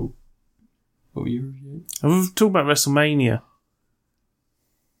 Cool. What were you reviewing? We'll talk about WrestleMania.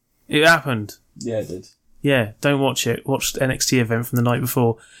 It happened. Yeah, it did. Yeah, don't watch it. Watch the NXT event from the night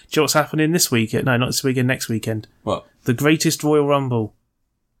before. Do you know what's happening this weekend? No, not this weekend, next weekend. What? The greatest Royal Rumble.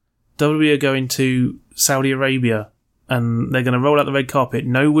 WWE are going to Saudi Arabia and they're going to roll out the red carpet.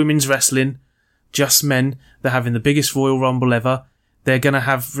 No women's wrestling, just men. They're having the biggest Royal Rumble ever. They're going to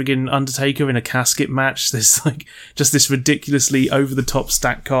have friggin' Undertaker in a casket match. There's like just this ridiculously over-the-top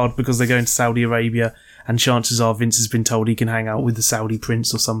stacked card because they're going to Saudi Arabia. And chances are Vince has been told he can hang out with the Saudi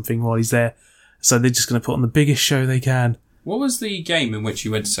prince or something while he's there. So they're just going to put on the biggest show they can. What was the game in which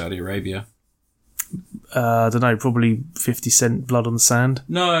you went to Saudi Arabia? I don't know, probably 50 Cent Blood on the Sand.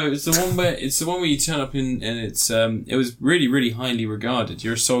 No, it's the one where you turn up in and it was really, really highly regarded.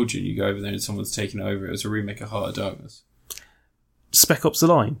 You're a soldier and you go over there and someone's taken over. It was a remake of Heart of Darkness. Spec Ops The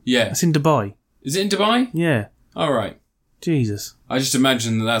Line? Yeah. It's in Dubai. Is it in Dubai? Yeah. Alright. Jesus. I just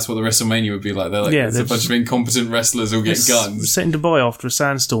imagine that's what the WrestleMania would be like. They're like, it's a bunch of incompetent wrestlers who'll get guns. Set in Dubai after a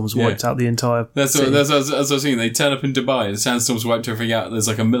sandstorm's wiped out the entire city. That's what I was thinking. They turn up in Dubai and the sandstorm's wiped everything out. There's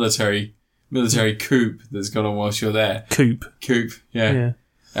like a military coup that's gone on whilst you're there. Coup, yeah.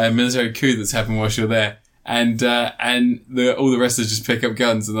 Military coup that's happened whilst you're there. And all the wrestlers just pick up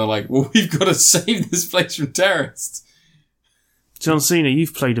guns and they're like, well, we've got to save this place from terrorists. John Cena,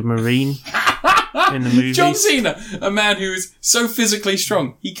 you've played a Marine in the movies. John Cena, a man who is so physically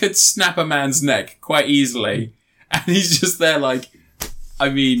strong, he could snap a man's neck quite easily. And he's just there like, I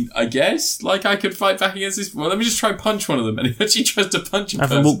mean, I guess, like, I could fight back against this. Well, let me just try and punch one of them. And he actually tries to punch a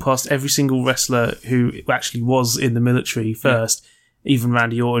person. Having walked past every single wrestler who actually was in the military first, even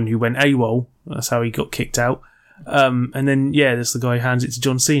Randy Orton, who went AWOL. That's how he got kicked out. And then, there's the guy who hands it to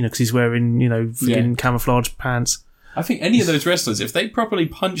John Cena because he's wearing, freaking camouflage pants. I think any of those wrestlers, if they properly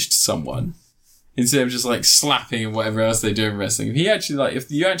punched someone, instead of just, like, slapping and whatever else they do in wrestling,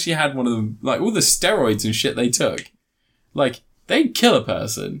 if you actually had one of them, like, all the steroids and shit they took, like, they'd kill a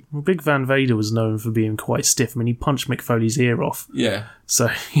person. Well, Big Van Vader was known for being quite stiff. I mean, he punched Mick Foley's ear off. Yeah. So,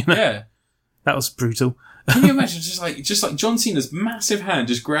 that was brutal. Can you imagine just like John Cena's massive hand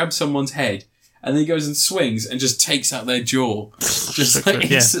just grabs someone's head and then he goes and swings and just takes out their jaw. Just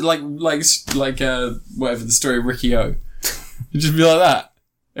like, whatever the story of Ricky O. It'd just be like that.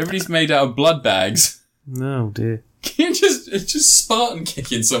 Everybody's made out of blood bags. No, dear. It's just Spartan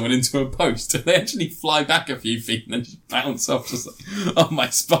kicking someone into a post and they actually fly back a few feet and then just bounce off just like, oh, my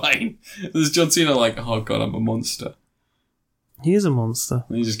spine. There's John Cena like, oh God, I'm a monster. He is a monster.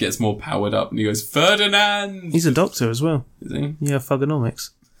 And he just gets more powered up and he goes, Ferdinand! He's a doctor as well. Is he? Yeah,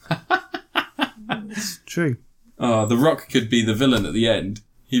 Thugonomics. It's true. Oh, The Rock could be the villain at the end.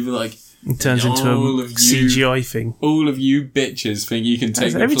 He'd be like, he turns into a CGI thing. All of you bitches think you can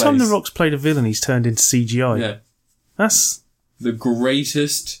take every time The Rock's played a villain, he's turned into CGI. Yeah. That's the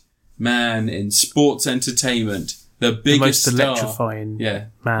greatest man in sports entertainment. The biggest most star. Electrifying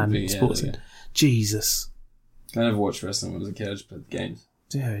man in sports. Jesus. I never watched wrestling when I was a kid. I just played the games.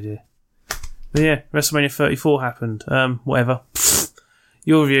 Dear. But yeah, WrestleMania 34 happened. Whatever.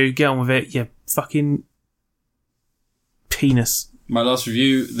 Your review, get on with it. You fucking penis. My last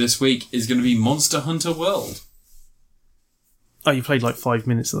review this week is going to be Monster Hunter World. Oh, you played like 5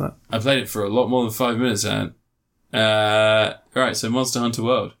 minutes of that. I played it for a lot more than 5 minutes, Ant. Right, so Monster Hunter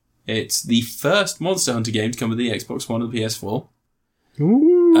World. It's the first Monster Hunter game to come with the Xbox One and the PS4.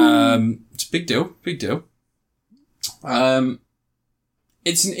 Ooh. It's a big deal.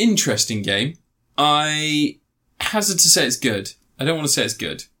 It's an interesting game. I hazard to say it's good. I don't want to say it's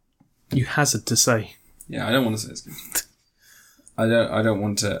good. You hazard to say. Yeah, I don't want to say it's good. I don't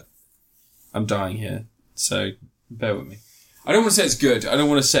want to. I'm dying here, so bear with me. I don't want to say it's good. I don't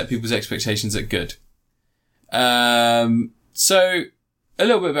want to set people's expectations at good. So a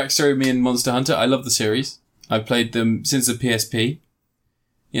little bit of backstory of me and Monster Hunter. I love the series. I've played them since the PSP.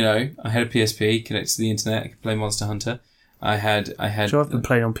 I had a PSP connected to the internet. I could play Monster Hunter. I had. So I've been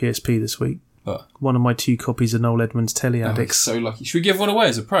playing on PSP this week. What? One of my 2 copies of Noel Edmonds' Telly Addicts. So lucky. Should we give one away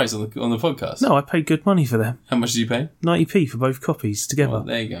as a prize on the podcast? No, I paid good money for them. How much did you pay? 90p for both copies together. Well,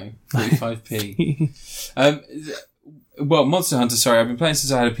 there you go. 45p. Well, Monster Hunter, sorry, I've been playing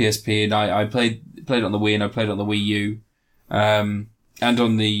since I had a PSP, and I played it on the Wii, and I played it on the Wii U, and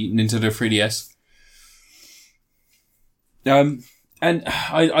on the Nintendo 3DS. And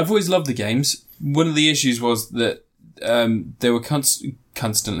I've always loved the games. One of the issues was that they were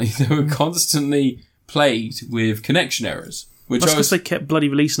constantly plagued with connection errors. That's because they kept bloody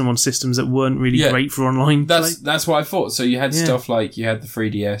releasing them on systems that weren't really great for online play. That's what I thought. So you had stuff like, you had the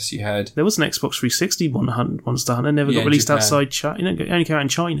 3DS, you had... There was an Xbox 360 Monster Hunter, never got released outside China. It only came out in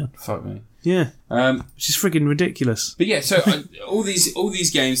China. Fuck me. Yeah. Which is friggin' ridiculous. But yeah, so all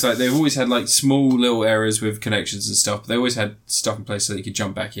these games, like, they've always had like small little errors with connections and stuff. But they always had stuff in place so that you could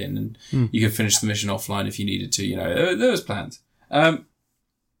jump back in and you could finish the mission offline if you needed to. There was plans.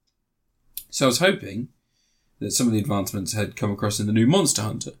 So I was hoping that some of the advancements had come across in the new Monster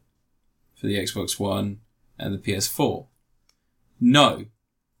Hunter for the Xbox One and the PS4. No.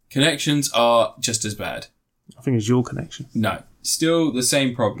 Connections are just as bad. I think it's your connection. No. Still the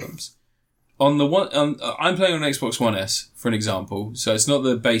same problems. I'm playing on Xbox One S, for an example, so it's not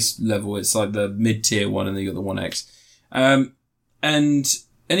the base level, it's like the mid-tier one, and then you got the One X. And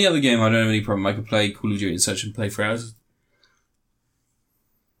any other game, I don't have any problem. I could play Call of Duty and such and play for hours.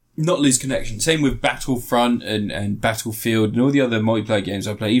 Not lose connection. Same with Battlefront and Battlefield and all the other multiplayer games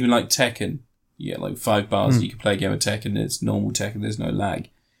I play. Even like Tekken. You get like 5 bars, you can play a game of Tekken, it's normal Tekken, there's no lag.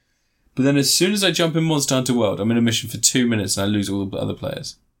 But then as soon as I jump in Monster Hunter World, I'm in a mission for 2 minutes and I lose all the other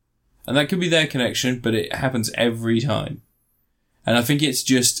players. And that could be their connection, but it happens every time. And I think it's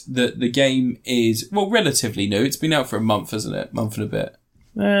just that the game is, well, relatively new. It's been out for a month, hasn't it? Month and a bit.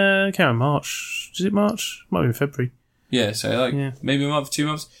 It came out in March. Is it March? Might be in February. Yeah, so maybe a month, 2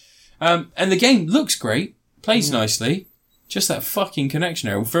 months. And the game looks great, plays nicely. Just that fucking connection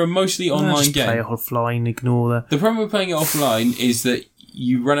error for a mostly online game. Play it offline, ignore that. The problem with playing it offline is that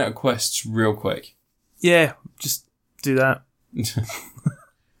you run out of quests real quick. Yeah, just do that.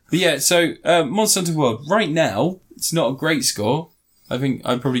 But yeah, so Monster Hunter World, right now, it's not a great score. I think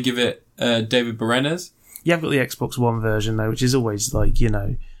I'd probably give it David Boreanaz. You have got the Xbox One version though, which is always like, you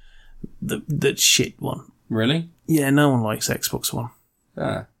know, the shit one. Really? Yeah, no one likes Xbox One.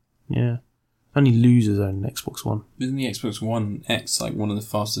 Ah. Yeah. Only losers own an Xbox One. Isn't the Xbox One X like one of the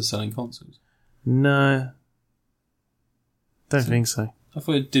fastest selling consoles? No. Don't think so. I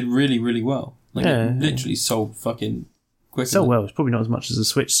thought it did really, really well. Like, it literally sold fucking quicker. So well. It's probably not as much as the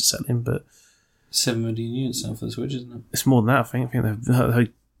Switch is selling, but 7 million units now for the Switch, isn't it? it's more than that, I think. I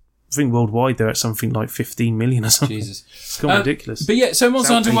think worldwide they're at something like 15 million or something. Jesus. It's kind of ridiculous. But yeah, so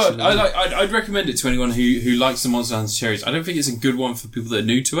Monster Hunter World, I'd recommend it to anyone who likes the Monster Hunter series. I don't think it's a good one for people that are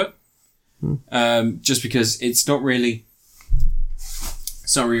new to it. Just because it's not really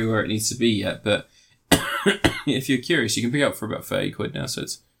where it needs to be yet, but if you're curious, you can pick it up for about 30 quid now, so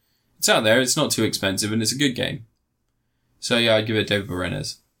it's out there, it's not too expensive, and it's a good game. So yeah, I'd give it David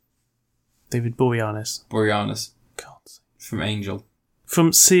Boreanaz. David Boreanaz. God. From Angel.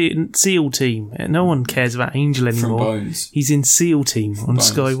 From SEAL Team. No one cares about Angel anymore. From Bones. He's in SEAL Team on Bones.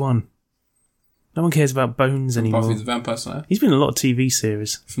 Sky One. No one cares about Bones From anymore. Buffy the Vampire Slayer. He's been in a lot of TV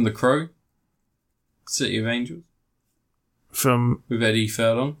series. From The Crow. City of Angels. From... With Eddie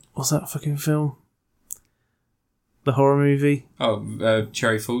Furlong. What's that fucking film? The horror movie? Oh,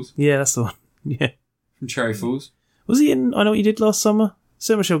 Cherry Falls. Yeah, that's the one. Yeah. From Cherry Falls. Was he in I Know What You Did Last Summer?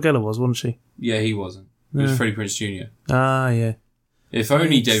 Sarah Michelle Gellar was, wasn't she? Yeah, he wasn't. It was Freddie Prinze Jr. Ah, yeah. If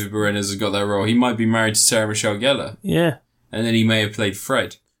only David Boreanaz has got that role, he might be married to Sarah Michelle Gellar. Yeah. And then he may have played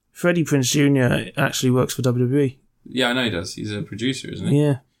Fred. Freddie Prinze Jr. actually works for WWE. Yeah, I know he does. He's a producer, isn't he?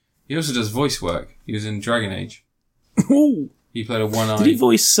 Yeah. He also does voice work. He was in Dragon Age. Ooh. He played a one-eyed... Did he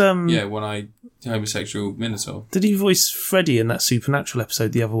voice... Yeah, one-eyed homosexual Minotaur. Did he voice Freddy in that Supernatural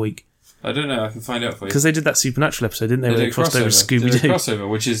episode the other week? I don't know. I can find out for you. Because they did that Supernatural episode, didn't they? They Where did they crossed over Scooby-Doo. They did a crossover,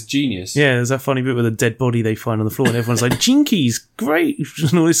 which is genius. Yeah, there's that funny bit with a dead body they find on the floor and everyone's like, Jinkies, great!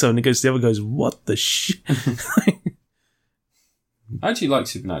 And all this stuff, and it goes to the other goes, what the shit? I actually like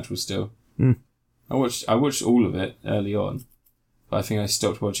Supernatural still. I watched all of it early on, but I think I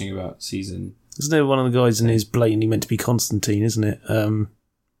stopped watching about season... Isn't there one of the guys in his blatantly meant to be Constantine, isn't it? Can't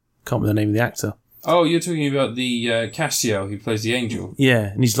remember the name of the actor. Oh, you're talking about the Castiel who plays the angel. Yeah,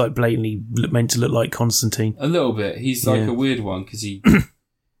 and he's like blatantly meant to look like Constantine. A little bit. He's like a weird one because he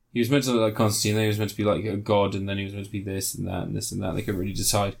was meant to look like Constantine, then he was meant to be like a god, and then he was meant to be this and that and this and that. They couldn't really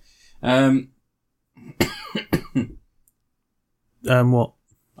decide. What?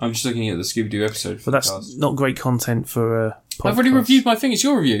 I'm just looking at the Scooby-Doo episode. But that's not great content for a podcast. I've already reviewed my thing. It's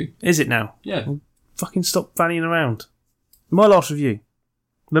your review. Is it now? Yeah. Well, fucking stop fannying around. My last review.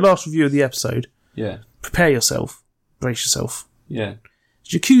 The last review of the episode. Yeah. Prepare yourself. Brace yourself. Yeah.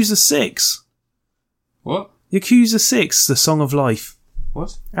 Yakuza 6. What? Yakuza 6, The Song of Life.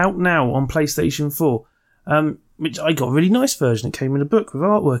 What? Out now on PlayStation 4. Which I got a really nice version. It came in a book with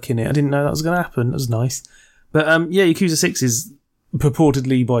artwork in it. I didn't know that was going to happen. That was nice. But yeah, Yakuza 6 is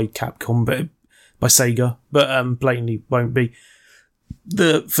purportedly by Capcom, but by Sega, but blatantly won't be.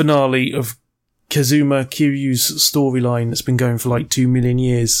 The finale of Kazuma Kiryu's storyline that's been going for like 2 million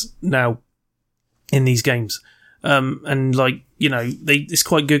years now in these games. And like, you know, it's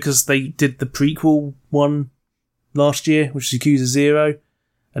quite good because they did the prequel one last year, which is Yakuza 0,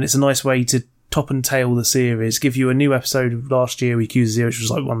 and it's a nice way to top and tail the series, give you a new episode of last year, Yakuza 0, which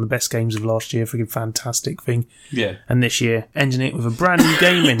was like one of the best games of last year, freaking fantastic thing. Yeah. And this year, engine it with a brand new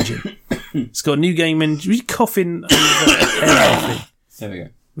game engine. It's got a new game engine. You're coughing over There we go.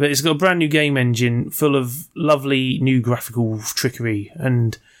 But it's got a brand new game engine full of lovely new graphical trickery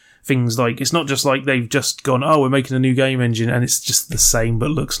and things like, it's not just like they've just gone, oh, we're making a new game engine and it's just the same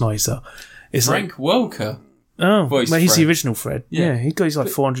but looks nicer. It's Frank Welker. Oh, well, he's the original Fred. Yeah, he's like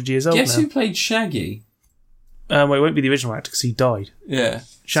 400 years old now. Guess who played Shaggy? Well, it won't be the original actor because he died. Yeah.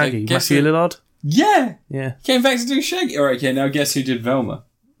 Shaggy, so Matthew Lillard? Yeah! Yeah. Came back to do Shaggy. Alright, okay, now guess who did Velma?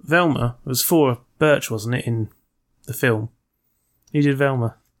 Velma? It was Thora Birch, wasn't it, in the film? Who did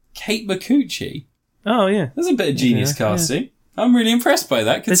Velma? Kate Micucci. Oh, yeah. That's a bit of genius casting. Yeah. I'm really impressed by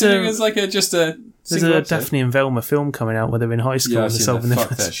that, considering it's like just a... There's a Daphne and Velma film coming out where they're in high school and they're solving fuck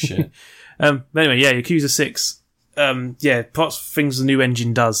that shit. But anyway, yeah, Yakuza 6. Parts of things the new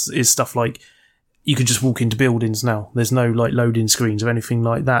engine does is stuff like you can just walk into buildings now. There's no like loading screens or anything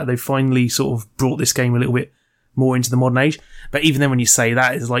like that. They finally sort of brought this game a little bit more into the modern age. But even then when you say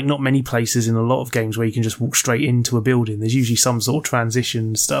that, there's like not many places in a lot of games where you can just walk straight into a building. There's usually some sort of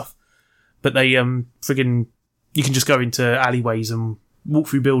transition stuff. But they you can just go into alleyways and walk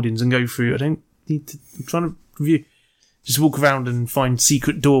through buildings and go through. I'm trying to review. Just walk around and find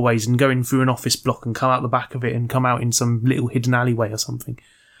secret doorways and go in through an office block and come out the back of it and come out in some little hidden alleyway or something,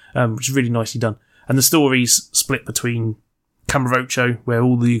 which is really nicely done. And the story's split between Kamurocho, where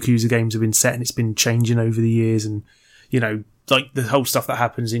all the Yakuza games have been set, and it's been changing over the years, and like the whole stuff that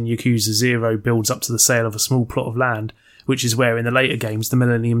happens in Yakuza 0 builds up to the sale of a small plot of land, which is where in the later games the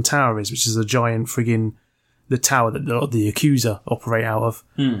Millennium Tower is, which is a giant friggin' the tower that a lot of the Yakuza operate out of,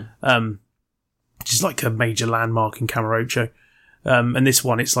 which is like a major landmark in Kamurocho. And this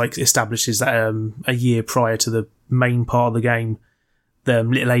one, it's like establishes that a year prior to the main part of the game, the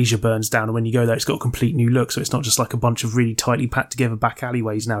Little Asia burns down, and when you go there, it's got a complete new look. So it's not just like a bunch of really tightly packed together back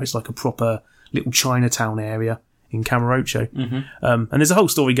alleyways. Now it's like a proper little Chinatown area in Kamurocho. And there's a whole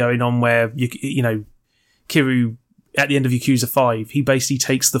story going on where Kiryu, at the end of Yakuza 5, he basically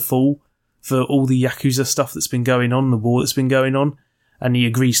takes the fall for all the Yakuza stuff that's been going on, the war that's been going on, and he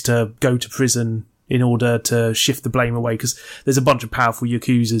agrees to go to prison in order to shift the blame away, because there's a bunch of powerful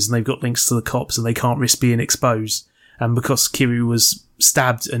Yakuzas and they've got links to the cops and they can't risk being exposed. And because Kiryu was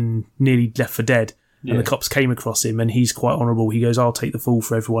stabbed and nearly left for dead, and the cops came across him, and he's quite honourable, he goes, I'll take the fall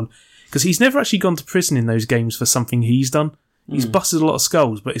for everyone. Because he's never actually gone to prison in those games for something he's done. He's busted a lot of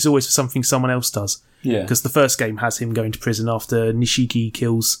skulls, but it's always for something someone else does. Yeah. Because the first game has him going to prison after Nishiki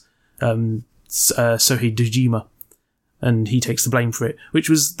kills Sohei Dojima, and he takes the blame for it.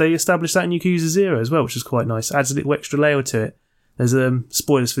 They established that in Yakuza 0 as well, which is quite nice. Adds a little extra layer to it. There's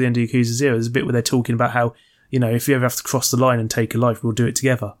spoilers for the end of Yakuza 0. There's a bit where they're talking about how, if you ever have to cross the line and take a life, we'll do it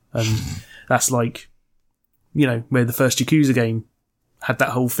together. And that's like, where the first Yakuza game had that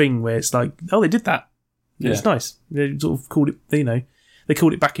whole thing where it's like, oh, they did that. Yeah. It's nice. They sort of called it, they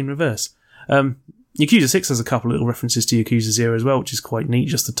called it back in reverse. Yakuza 6 has a couple of little references to Yakuza 0 as well, which is quite neat,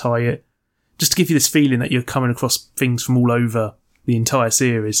 just to tie it, just to give you this feeling that you're coming across things from all over the entire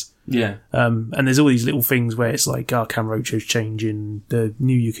series. Yeah. And there's all these little things where it's like, Kamurocho's changing, the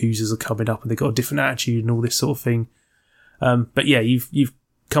new Yakuzas are coming up and they've got a different attitude and all this sort of thing. But yeah, you've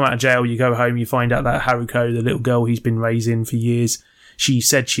come out of jail, you go home, you find out that Haruko, the little girl he's been raising for years, she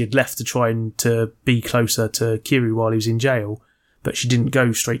said she had left to try and to be closer to Kiryu while he was in jail, but she didn't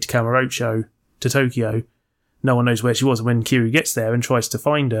go straight to Kamurocho, to Tokyo. No one knows where she was, and when Kiryu gets there and tries to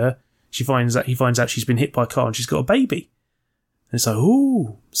find her, he finds out she's been hit by a car and she's got a baby. And it's like,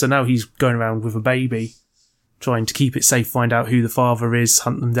 ooh. So now he's going around with a baby, trying to keep it safe, find out who the father is,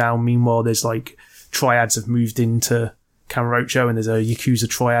 hunt them down. Meanwhile, there's like triads have moved into Kamurocho, and there's a Yakuza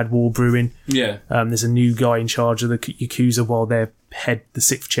triad war brewing. Yeah. There's a new guy in charge of the Yakuza while their head, the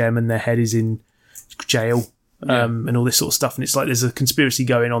sixth chairman, their head is in jail, and all this sort of stuff. And it's like there's a conspiracy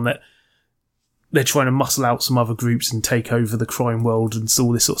going on that they're trying to muscle out some other groups and take over the crime world and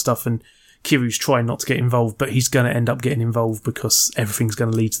all this sort of stuff. And Kiryu's trying not to get involved, but he's going to end up getting involved because everything's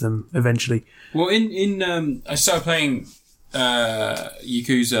going to lead to them eventually. Well, I started playing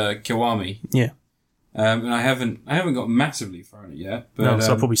Yakuza Kiwami. Yeah. And I haven't got massively far in it yet. But, no,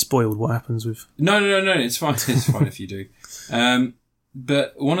 so I probably spoiled what happens with... No, it's fine. It's fine if you do.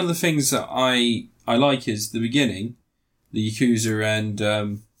 But one of the things that I like is the beginning, the Yakuza and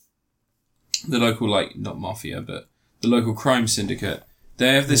the local, not mafia, but the local crime syndicate.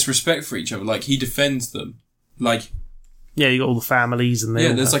 They have this respect for each other. Like, he defends them. Like... Yeah, you got all the families and...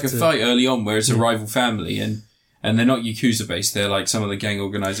 there's like a fight early on where it's a rival family, and they're not Yakuza based, they're like some of the gang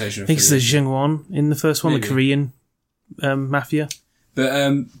organisation. I think it's the Jingwon in the first one, maybe. The Korean mafia.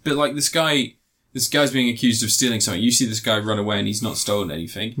 But like this guy's being accused of stealing something. You see this guy run away and he's not stolen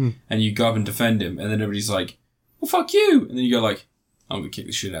anything, and you go up and defend him, and then everybody's like, well, fuck you! And then you go like, I'm gonna kick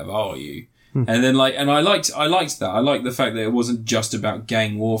the shit out of all you. And then and I liked that. I liked the fact that it wasn't just about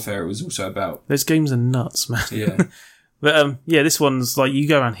gang warfare, it was also about... Those games are nuts, man. Yeah. But, this one's like, you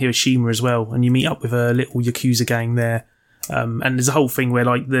go around Hiroshima as well, and you meet up with a little Yakuza gang there. And there's a whole thing where,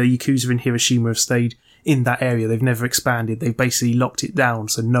 like, the Yakuza in Hiroshima have stayed in that area. They've never expanded. They've basically locked it down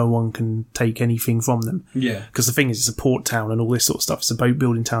so no one can take anything from them. Yeah. Because the thing is, it's a port town and all this sort of stuff. It's a boat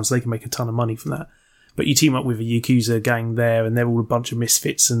building town, so they can make a ton of money from that. But you team up with a Yakuza gang there, and they're all a bunch of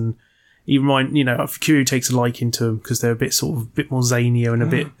misfits, and you remind, Kiryu takes a liking to them because they're a bit more zanier and a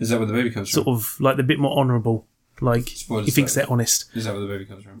bit... Is that where the baby comes from? Sort of, like, they're a bit more honourable. Like, spoilers, he thinks they're honest. Is that where the baby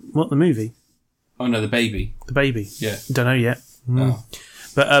comes from? What, the movie? Oh, no, the baby. The baby? Yeah. Don't know yet. Oh.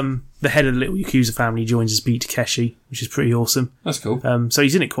 But the head of the little Yakuza family joins as Beat Takeshi, which is pretty awesome. That's cool. So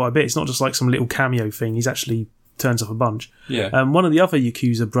he's in it quite a bit. It's not just like some little cameo thing. He's actually turns up a bunch. Yeah. One of the other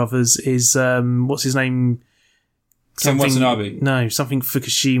Yakuza brothers is, what's his name? Ken Watanabe. No, something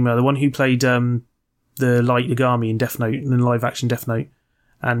Fukushima. The one who played the Light Yagami in Death Note, in live-action Death Note.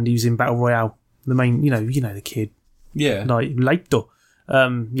 And he was in Battle Royale. The main, the kid. Yeah. Like, Leito.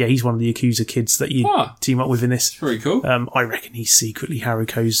 He's one of the Yakuza kids that you team up with in this. It's pretty cool. I reckon he's secretly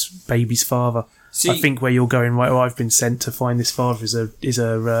Haruko's baby's father. I think where you're going, right, I've been sent to find this father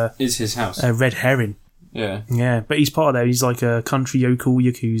is his house. A red herring. Yeah. Yeah, but he's part of there. He's like a country yokel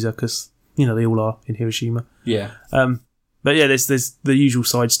Yakuza, because, you know, they all are in Hiroshima. Yeah. But yeah, there's the usual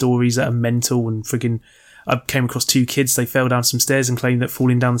side stories that are mental and friggin'... I came across 2 kids, they fell down some stairs and claimed that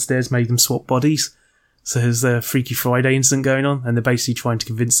falling down the stairs made them swap bodies. So there's a Freaky Friday incident going on, and they're basically trying to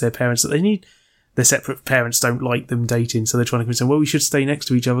convince their parents that they need... Their separate parents don't like them dating, so they're trying to convince them, well, we should stay next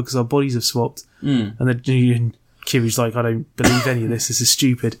to each other because our bodies have swapped. And then Kiryu's like, I don't believe any of this is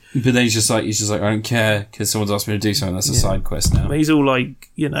stupid. But then he's just like, I don't care because someone's asked me to do something. That's a side quest now. But he's all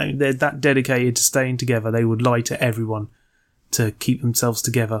like, you know, they're that dedicated to staying together. They would lie to everyone to keep themselves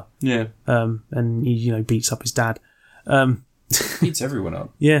together. Yeah. And he, you know, beats up his dad. Beats everyone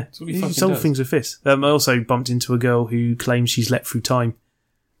up. Yeah. That's what he fucking solve does. things with fists. I also bumped into a girl who claims she's leapt through time.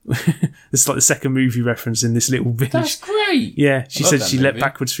 It's like the second movie reference in this little village. That's great. Yeah, she said she leapt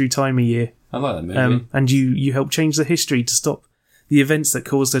backwards through time a year. I like that movie. And you helped change the history to stop the events that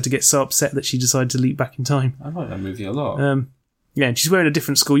caused her to get so upset that she decided to leap back in time. I like that movie a lot. Yeah, and she's wearing a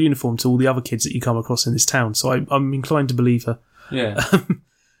different school uniform to all the other kids that you come across in this town, so I'm inclined to believe her. Yeah.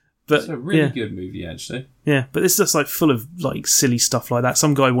 But it's a really good movie, actually. Yeah, but it's just like full of like silly stuff like that.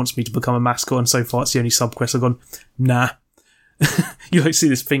 Some guy wants me to become a mascot, and so far it's the only sub-quest I've gone, nah. You like see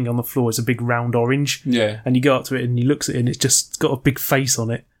this thing on the floor, it's a big round orange. Yeah. And you go up to it and you look at it and it's just got a big face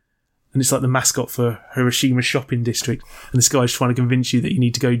on it. And it's like the mascot for Hiroshima shopping district. And this guy's trying to convince you that you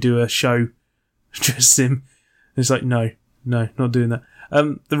need to go do a show dress him. And it's like, no, not doing that.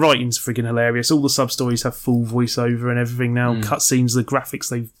 The writing's friggin' hilarious. All the sub-stories have full voiceover and everything now. Cutscenes, the graphics,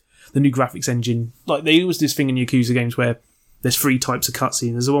 the new graphics engine. Like, they always do this thing in Yakuza games where there's 3 types of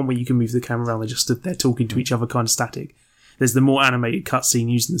cutscene. There's the one where you can move the camera around, they're just stood there talking to each other, kind of static. There's the more animated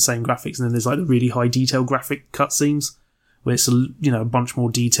cutscene using the same graphics, and then there's like the really high detail graphic cutscenes where it's a bunch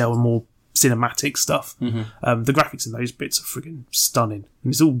more detail and more cinematic stuff. The graphics in those bits are friggin' stunning,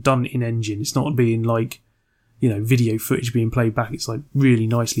 and it's all done in engine. It's not being like, you know, video footage being played back. It's like really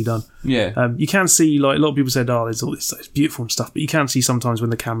nicely done. Yeah. You can see, like, a lot of people said, oh, there's all this it's beautiful and stuff, but you can see sometimes when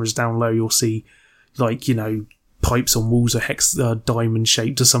the camera's down low, you'll see, like, you know, pipes on walls are diamond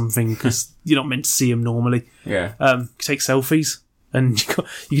shaped or something, because you're not meant to see them normally. Yeah. You take selfies and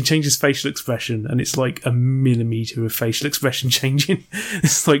you can change his facial expression, and it's like a millimetre of facial expression changing.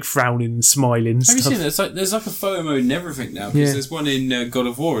 It's like frowning and smiling and Have stuff. you seen that? There's like a photo mode and everything now, because there's one in God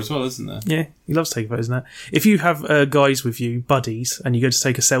of War as well, isn't there? Yeah, he loves taking photos now. If you have guys with you, buddies, and you go to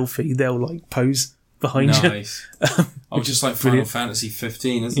take a selfie, they'll like pose behind you. Nice. Just like Final Fantasy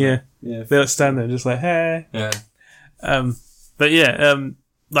 15, isn't it? Yeah. They'll stand there and just like, hey. Yeah. But yeah,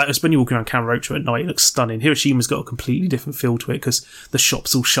 like when you're walking around Kamurocho at night, it looks stunning. Hiroshima's got a completely different feel to it because the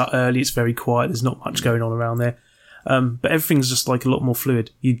shop's all shut early. It's very quiet. There's not much going on around there. But everything's just like a lot more fluid.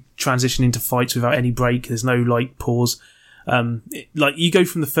 You transition into fights without any break. There's no like pause. Like you go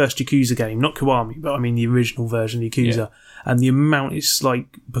from the first Yakuza game, not Kiwami, but I mean the original version of Yakuza, and the amount it's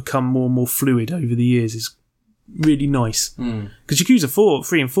like become more and more fluid over the years is really nice. Because Yakuza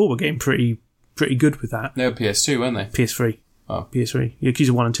 3 and 4 were getting pretty good with that. They were PS2, weren't they? PS3. Oh. PS3.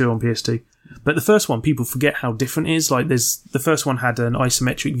 Yakuza 1 and 2 on PS2. But the first one, people forget how different it is. Like, the first one had an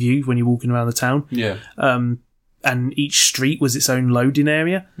isometric view when you're walking around the town. Yeah. And each street was its own loading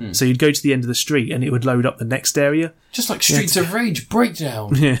area. So you'd go to the end of the street and it would load up the next area. Just like Streets of Rage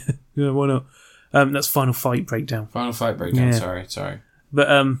Breakdown. Yeah, why not? That's Final Fight Breakdown. Final Fight Breakdown, sorry.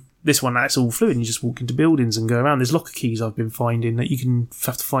 But this one, that's all fluid. You just walk into buildings and go around. There's locker keys I've been finding that you can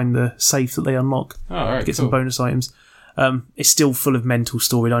have to find the safe that they unlock. Oh, all right, to get some bonus items. It's still full of mental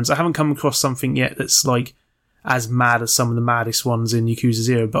storylines. I haven't come across something yet that's like as mad as some of the maddest ones in Yakuza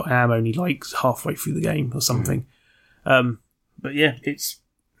 0, but I am only like halfway through the game or something. But yeah, it's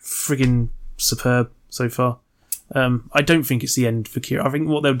friggin' superb so far. I don't think it's the end for Kiryu. I think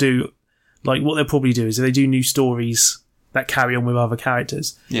what they'll probably do is if they do new stories that carry on with other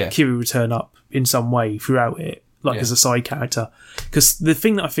characters, Kiryu will turn up in some way throughout it, as a side character. Because the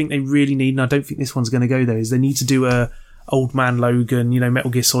thing that I think they really need, and I don't think this one's going to go there, is they need to do a Old Man Logan,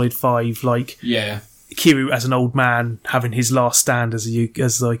 Metal Gear Solid 5, Kiryu as an old man having his last stand as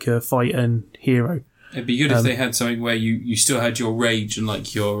a fighter and hero. It'd be good if they had something where you still had your rage and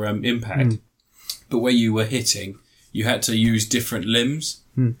like your impact, but where you were hitting, you had to use different limbs.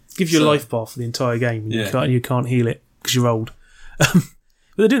 Give you a life bar for the entire game, and you can't heal it because you're old. But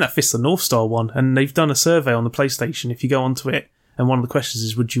they're doing that Fist of the North Star one, and they've done a survey on the PlayStation. If you go onto it, and one of the questions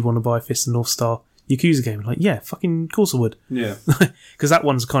is, would you want to buy a Fist of the North Star Yakuza game? Like, yeah, fucking course I would. Yeah. Because that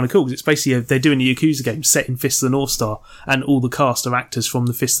one's kind of cool, because it's basically they're doing a Yakuza game set in Fist of the North Star, and all the cast are actors from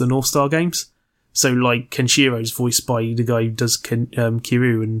the Fist of the North Star games. So, like, Kenshiro's voiced by the guy who does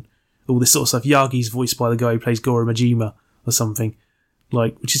Kiryu, and all this sort of stuff. Yagi's voiced by the guy who plays Goro Majima, or something.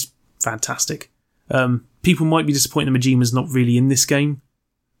 Like, which is fantastic. People might be disappointed that Majima's not really in this game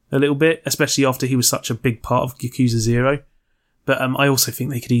a little bit, especially after he was such a big part of Yakuza 0. But I also think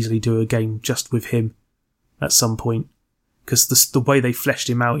they could easily do a game just with him at some point, because the way they fleshed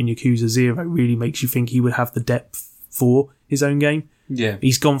him out in Yakuza 0 really makes you think he would have the depth for his own game. Yeah.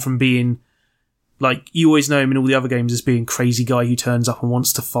 He's gone from being, like, you always know him in all the other games as being crazy guy who turns up and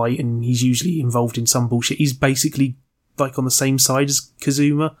wants to fight, and he's usually involved in some bullshit. He's basically like on the same side as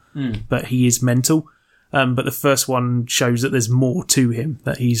Kazuma, but he is mental. But the first one shows that there's more to him,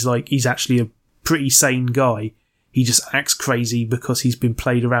 that he's actually a pretty sane guy. He just acts crazy because he's been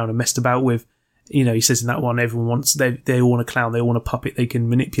played around and messed about with. You know, he says in that one, everyone wants, they all want a clown, they all want a puppet they can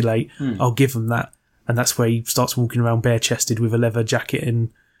manipulate. I'll give them that. And that's where he starts walking around bare-chested with a leather jacket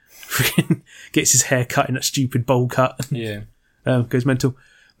and freaking gets his hair cut in that stupid bowl cut. Yeah. Goes mental.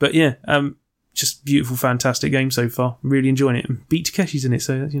 But yeah, just beautiful, fantastic game so far. Really enjoying it. And Beat Takeshi's in it,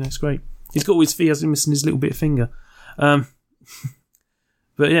 so, you know, it's great. He's got all his, he has him missing his little bit of finger. But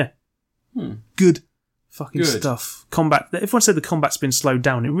yeah. Good fucking stuff. Combat, everyone said the combat's been slowed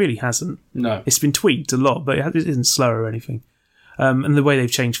down. It really hasn't. No. It's been tweaked a lot, but it isn't slower or anything. And the way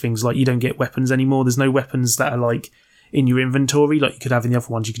they've changed things, like, you don't get weapons anymore. There's no weapons that are, like, in your inventory, like you could have in the other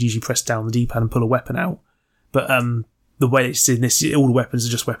ones. You could usually press down the D-pad and pull a weapon out. But the way it's in this, all the weapons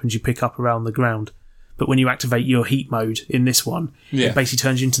are just weapons you pick up around the ground. But when you activate your heat mode in this one, it basically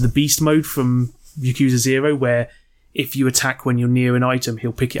turns you into the beast mode from Yakuza 0, where if you attack when you're near an item,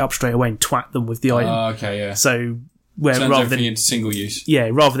 he'll pick it up straight away and twat them with the item. Oh, okay, yeah. So, where turns rather everything than into single use. Yeah,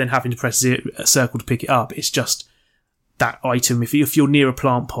 rather than having to press a circle to pick it up, it's just that item. If you're near a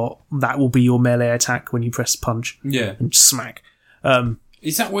plant pot, that will be your melee attack when you press punch. Yeah. And smack.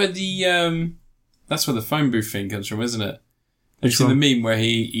 Is that where that's where the phone booth thing comes from, isn't it? Have you seen the meme where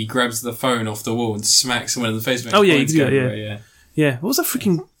he grabs the phone off the wall and smacks someone in the face? Oh, yeah, you can do that, yeah. Yeah, what was that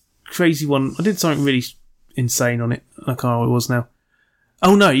freaking crazy one? I did something really insane on it. I can't remember what it was now.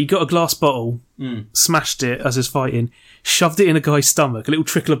 Oh, no, he got a glass bottle, smashed it as he was fighting, shoved it in a guy's stomach, a little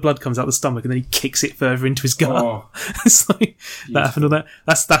trickle of blood comes out the stomach, and then he kicks it further into his gut. Oh. It's like, that happened on that.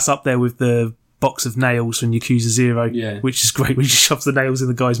 That's up there with the box of nails from Yakuza 0, which is great, when he just shoves the nails in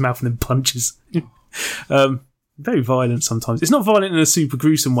the guy's mouth and then punches. Very violent sometimes. It's not violent in a super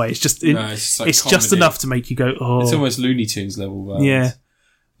gruesome way. It's just it's just enough to make you go, oh. It's almost Looney Tunes level violence. Yeah.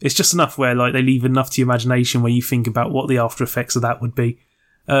 It's just enough where, like, they leave enough to your imagination where you think about what the after effects of that would be.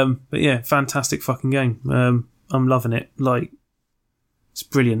 But yeah, fantastic fucking game. I'm loving it. Like, it's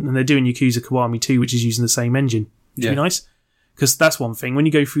brilliant. And they're doing Yakuza Kiwami 2, which is using the same engine. Which would be nice. Because that's one thing. When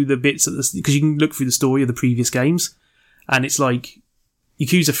you go through the bits because you can look through the story of the previous games, and it's like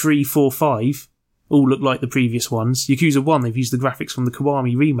Yakuza 3, 4, 5 all look like the previous ones. Yakuza 1, they've used the graphics from the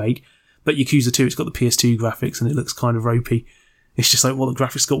Kiwami remake, but Yakuza 2, it's got the PS2 graphics and it looks kind of ropey. It's just like, well, the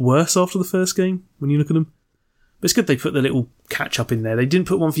graphics got worse after the first game when you look at them. But it's good they put the little catch-up in there. They didn't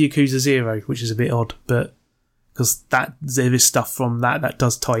put one for Yakuza 0, which is a bit odd, but because there is stuff from that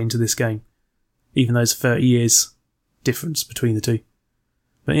does tie into this game, even though there's 30 years difference between the two.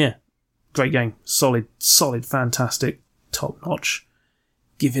 But yeah, great game. Solid, fantastic, top-notch.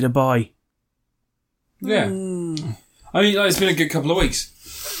 Give it a buy. Yeah. I mean, it's been a good couple of weeks.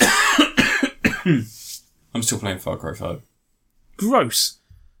 I'm still playing Far Cry 5. Gross.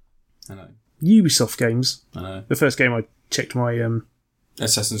 I know. Ubisoft games. I know. The first game I checked my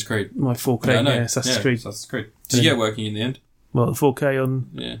Assassin's Creed. My 4K, Assassin's Creed. Assassin's Creed. Did you get working in the end? Well, the 4K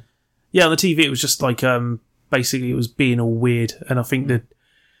on... Yeah, on the TV it was just like, basically it was being all weird, and I think that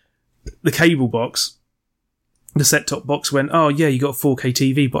the cable box, the set-top box went, oh yeah, you got a 4K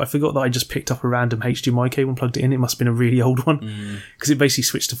TV, but I forgot that I just picked up a random HDMI cable and plugged it in. It must have been a really old one, because it basically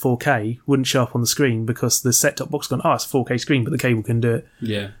switched to 4K, wouldn't show up on the screen because the set-top box gone, it's a 4K screen, but the cable can do it.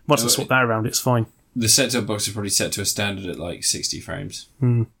 Yeah. Once I swap that around, it's fine. The set-top box is probably set to a standard at like 60 frames.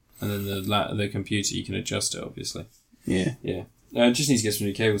 And then the computer, you can adjust it, obviously. Yeah. Yeah. Just need to get some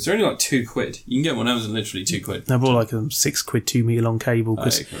new cables. They're only like £2. You can get one on Amazon, literally £2. They're more like a £6 2 metre long cable,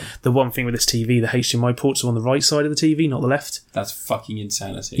 because the one thing with this TV, the HDMI ports are on the right side of the TV, not the left. That's fucking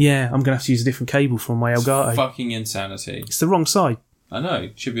insanity. Yeah, I'm going to have to use a different cable from my Elgato. Fucking insanity. It's the wrong side. I know.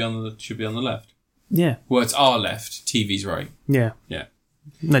 It should be on the left. Yeah. Well, it's our left. TV's right. Yeah. Yeah.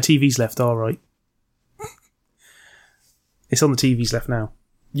 No, TV's left, our right. It's on the TV's left now.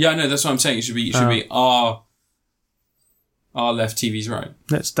 Yeah, I know. That's what I'm saying. It should be our left, TV's right.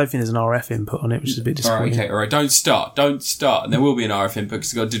 Don't think there's an RF input on it, which is a bit disappointing. All right. Don't start. And there will be an RF input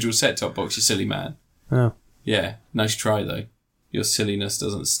because I've got a digital set-top box, you silly man. Oh. Yeah. Nice try, though. Your silliness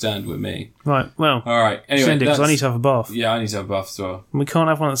doesn't stand with me. Right, well. All right. Anyway, because I need to have a bath. Yeah, I need to have a bath as well. We can't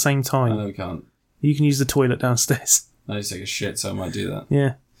have one at the same time. I know we can't. You can use the toilet downstairs. I need to take a shit, so I might do that.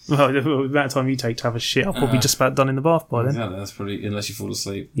 Yeah. Well, the amount of time you take to have a shit, I'm probably just about done in the bath by then. Yeah, that's probably, unless you fall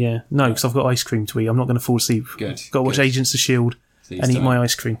asleep. Yeah, no, because I've got ice cream to eat. I'm not going to fall asleep. Good. Got to watch Agents of S.H.I.E.L.D. and eat my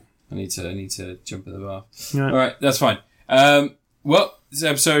ice cream. I need to jump in the bath. Right. All right, that's fine. Well, this is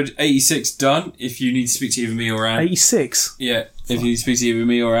episode 86 done. If you need to speak to either me or Ant. 86? Yeah. If you need to speak to either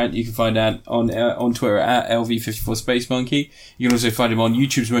me or Ant, you can find Ant on Twitter at LV54SpaceMonkey. You can also find him on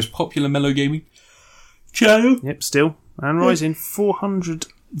YouTube's most popular Mellow Gaming channel. Yep, still. And rising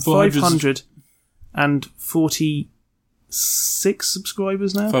 546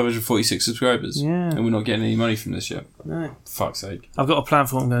 subscribers now. 546 subscribers. Yeah. And we're not getting any money from this yet. No. Fuck's sake. I've got a plan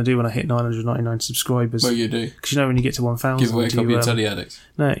for what I'm going to do when I hit 999 subscribers. What are you do? Because when you get to 1,000... Give away a copy of Telly Addicts.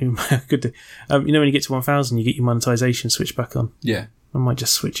 No, good do. When you get to 1,000, you get your monetization switch back on. Yeah. I might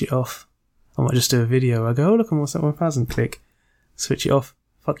just switch it off. I might just do a video. I go, oh, look, I'm almost at 1,000. Click. Switch it off.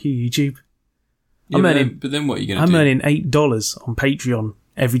 Fuck you, YouTube. Yeah, but then what are you going to do? I'm earning $8 on Patreon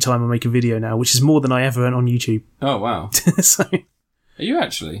every time I make a video now, which is more than I ever earn on YouTube. Oh, wow. So, are you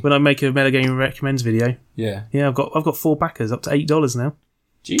actually? When I make a Mellow Gaming Recommends video, yeah, I've got 4 backers up to $8 now.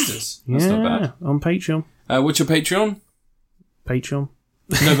 Jesus, that's not bad. On Patreon. What's your Patreon? Patreon.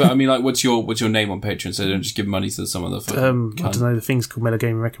 No, but I mean, like, what's your name on Patreon? So they don't just give money to some of the I don't know. The thing's called Mellow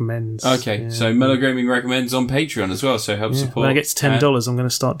Gaming Recommends. Okay, so Mellow Gaming Recommends on Patreon as well. So help support. When I get to $10, I'm going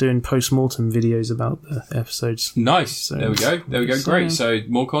to start doing post-mortem videos about the episodes. Nice. So, there we go. Great. So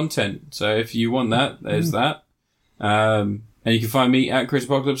more content. So if you want that, there's that. And you can find me at Chris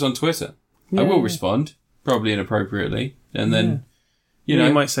Apocalypse on Twitter. I will respond, probably inappropriately, and then you know,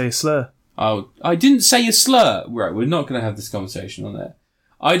 you might say a slur. I didn't say a slur. Right, we're not going to have this conversation on there.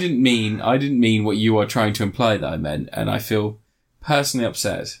 I didn't mean what you are trying to imply that I meant, and I feel personally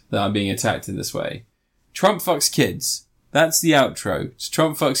upset that I'm being attacked in this way. Trump fucks kids. That's the outro. It's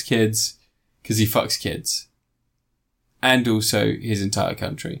Trump fucks kids because he fucks kids. And also his entire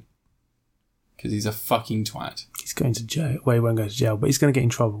country. Because he's a fucking twat. He's going to jail. Well, he won't go to jail, but he's going to get in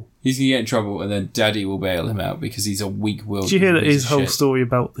trouble. He's going to get in trouble, and then Daddy will bail him out because he's a weak-willed. Did you hear that his whole story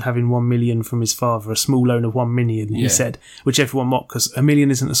about having 1 million from his father, a small loan of 1 million, he said, which everyone mocked because $1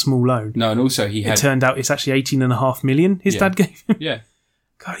 million isn't a small loan. No, and also it turned out it's actually 18.5 million his dad gave him. Yeah.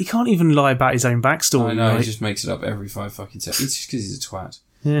 God, he can't even lie about his own backstory. I know, right? He just makes it up every 5 fucking seconds. It's just because he's a twat.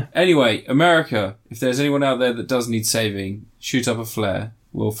 Yeah. Anyway, America, if there's anyone out there that does need saving, shoot up a flare.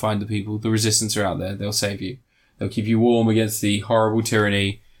 We'll find the people. The resistance are out there. They'll save you. They'll keep you warm against the horrible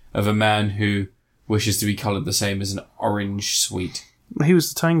tyranny of a man who wishes to be coloured the same as an orange sweet. He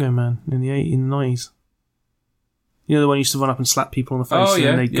was the Tango Man in the 90s. You know, the one who used to run up and slap people on the face? Oh,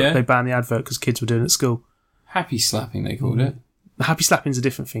 yeah, and they banned the advert because kids were doing it at school. Happy slapping, they called it. The happy slapping's a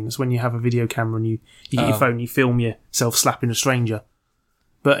different thing. It's when you have a video camera and you get your phone and you film yourself slapping a stranger.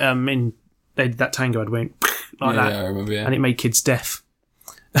 But they did that Tango ad went like that. Yeah, I remember, and it made kids deaf.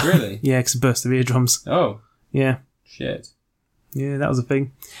 Really? Yeah, because it burst their eardrums. Oh. Yeah. Shit. Yeah, that was a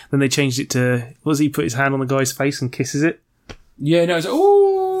thing. Then they changed it to, he put his hand on the guy's face and kisses it? Yeah, no, it's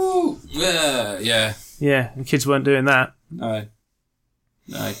ooh! Yeah. Yeah, and kids weren't doing that. No,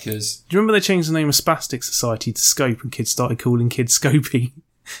 because... Do you remember they changed the name of Spastic Society to Scope and kids started calling kids Scopey?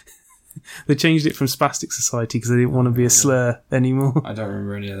 They changed it from Spastic Society because they didn't want to be a slur anymore. I don't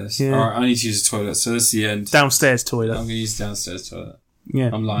remember any of this. Yeah. Alright, I need to use the toilet, so this is the end. Downstairs toilet. I'm going to use the downstairs toilet.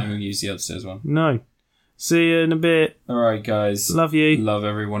 Yeah. I'm lying, I'm going to use the upstairs one. No. See you in a bit. Alright, guys. Love you. Love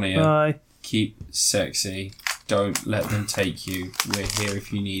every one of you. Bye. Keep sexy. Don't let them take you. We're here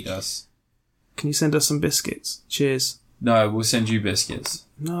if you need us. Can you send us some biscuits? Cheers. No, we'll send you biscuits.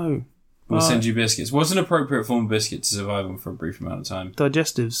 No. We'll send you biscuits. What's an appropriate form of biscuit to survive on for a brief amount of time?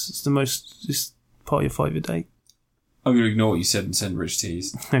 Digestives. It's part of your 5 a day. I'm going to ignore what you said and send rich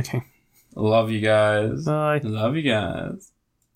teas. Okay. Love you guys. Bye. Love you guys.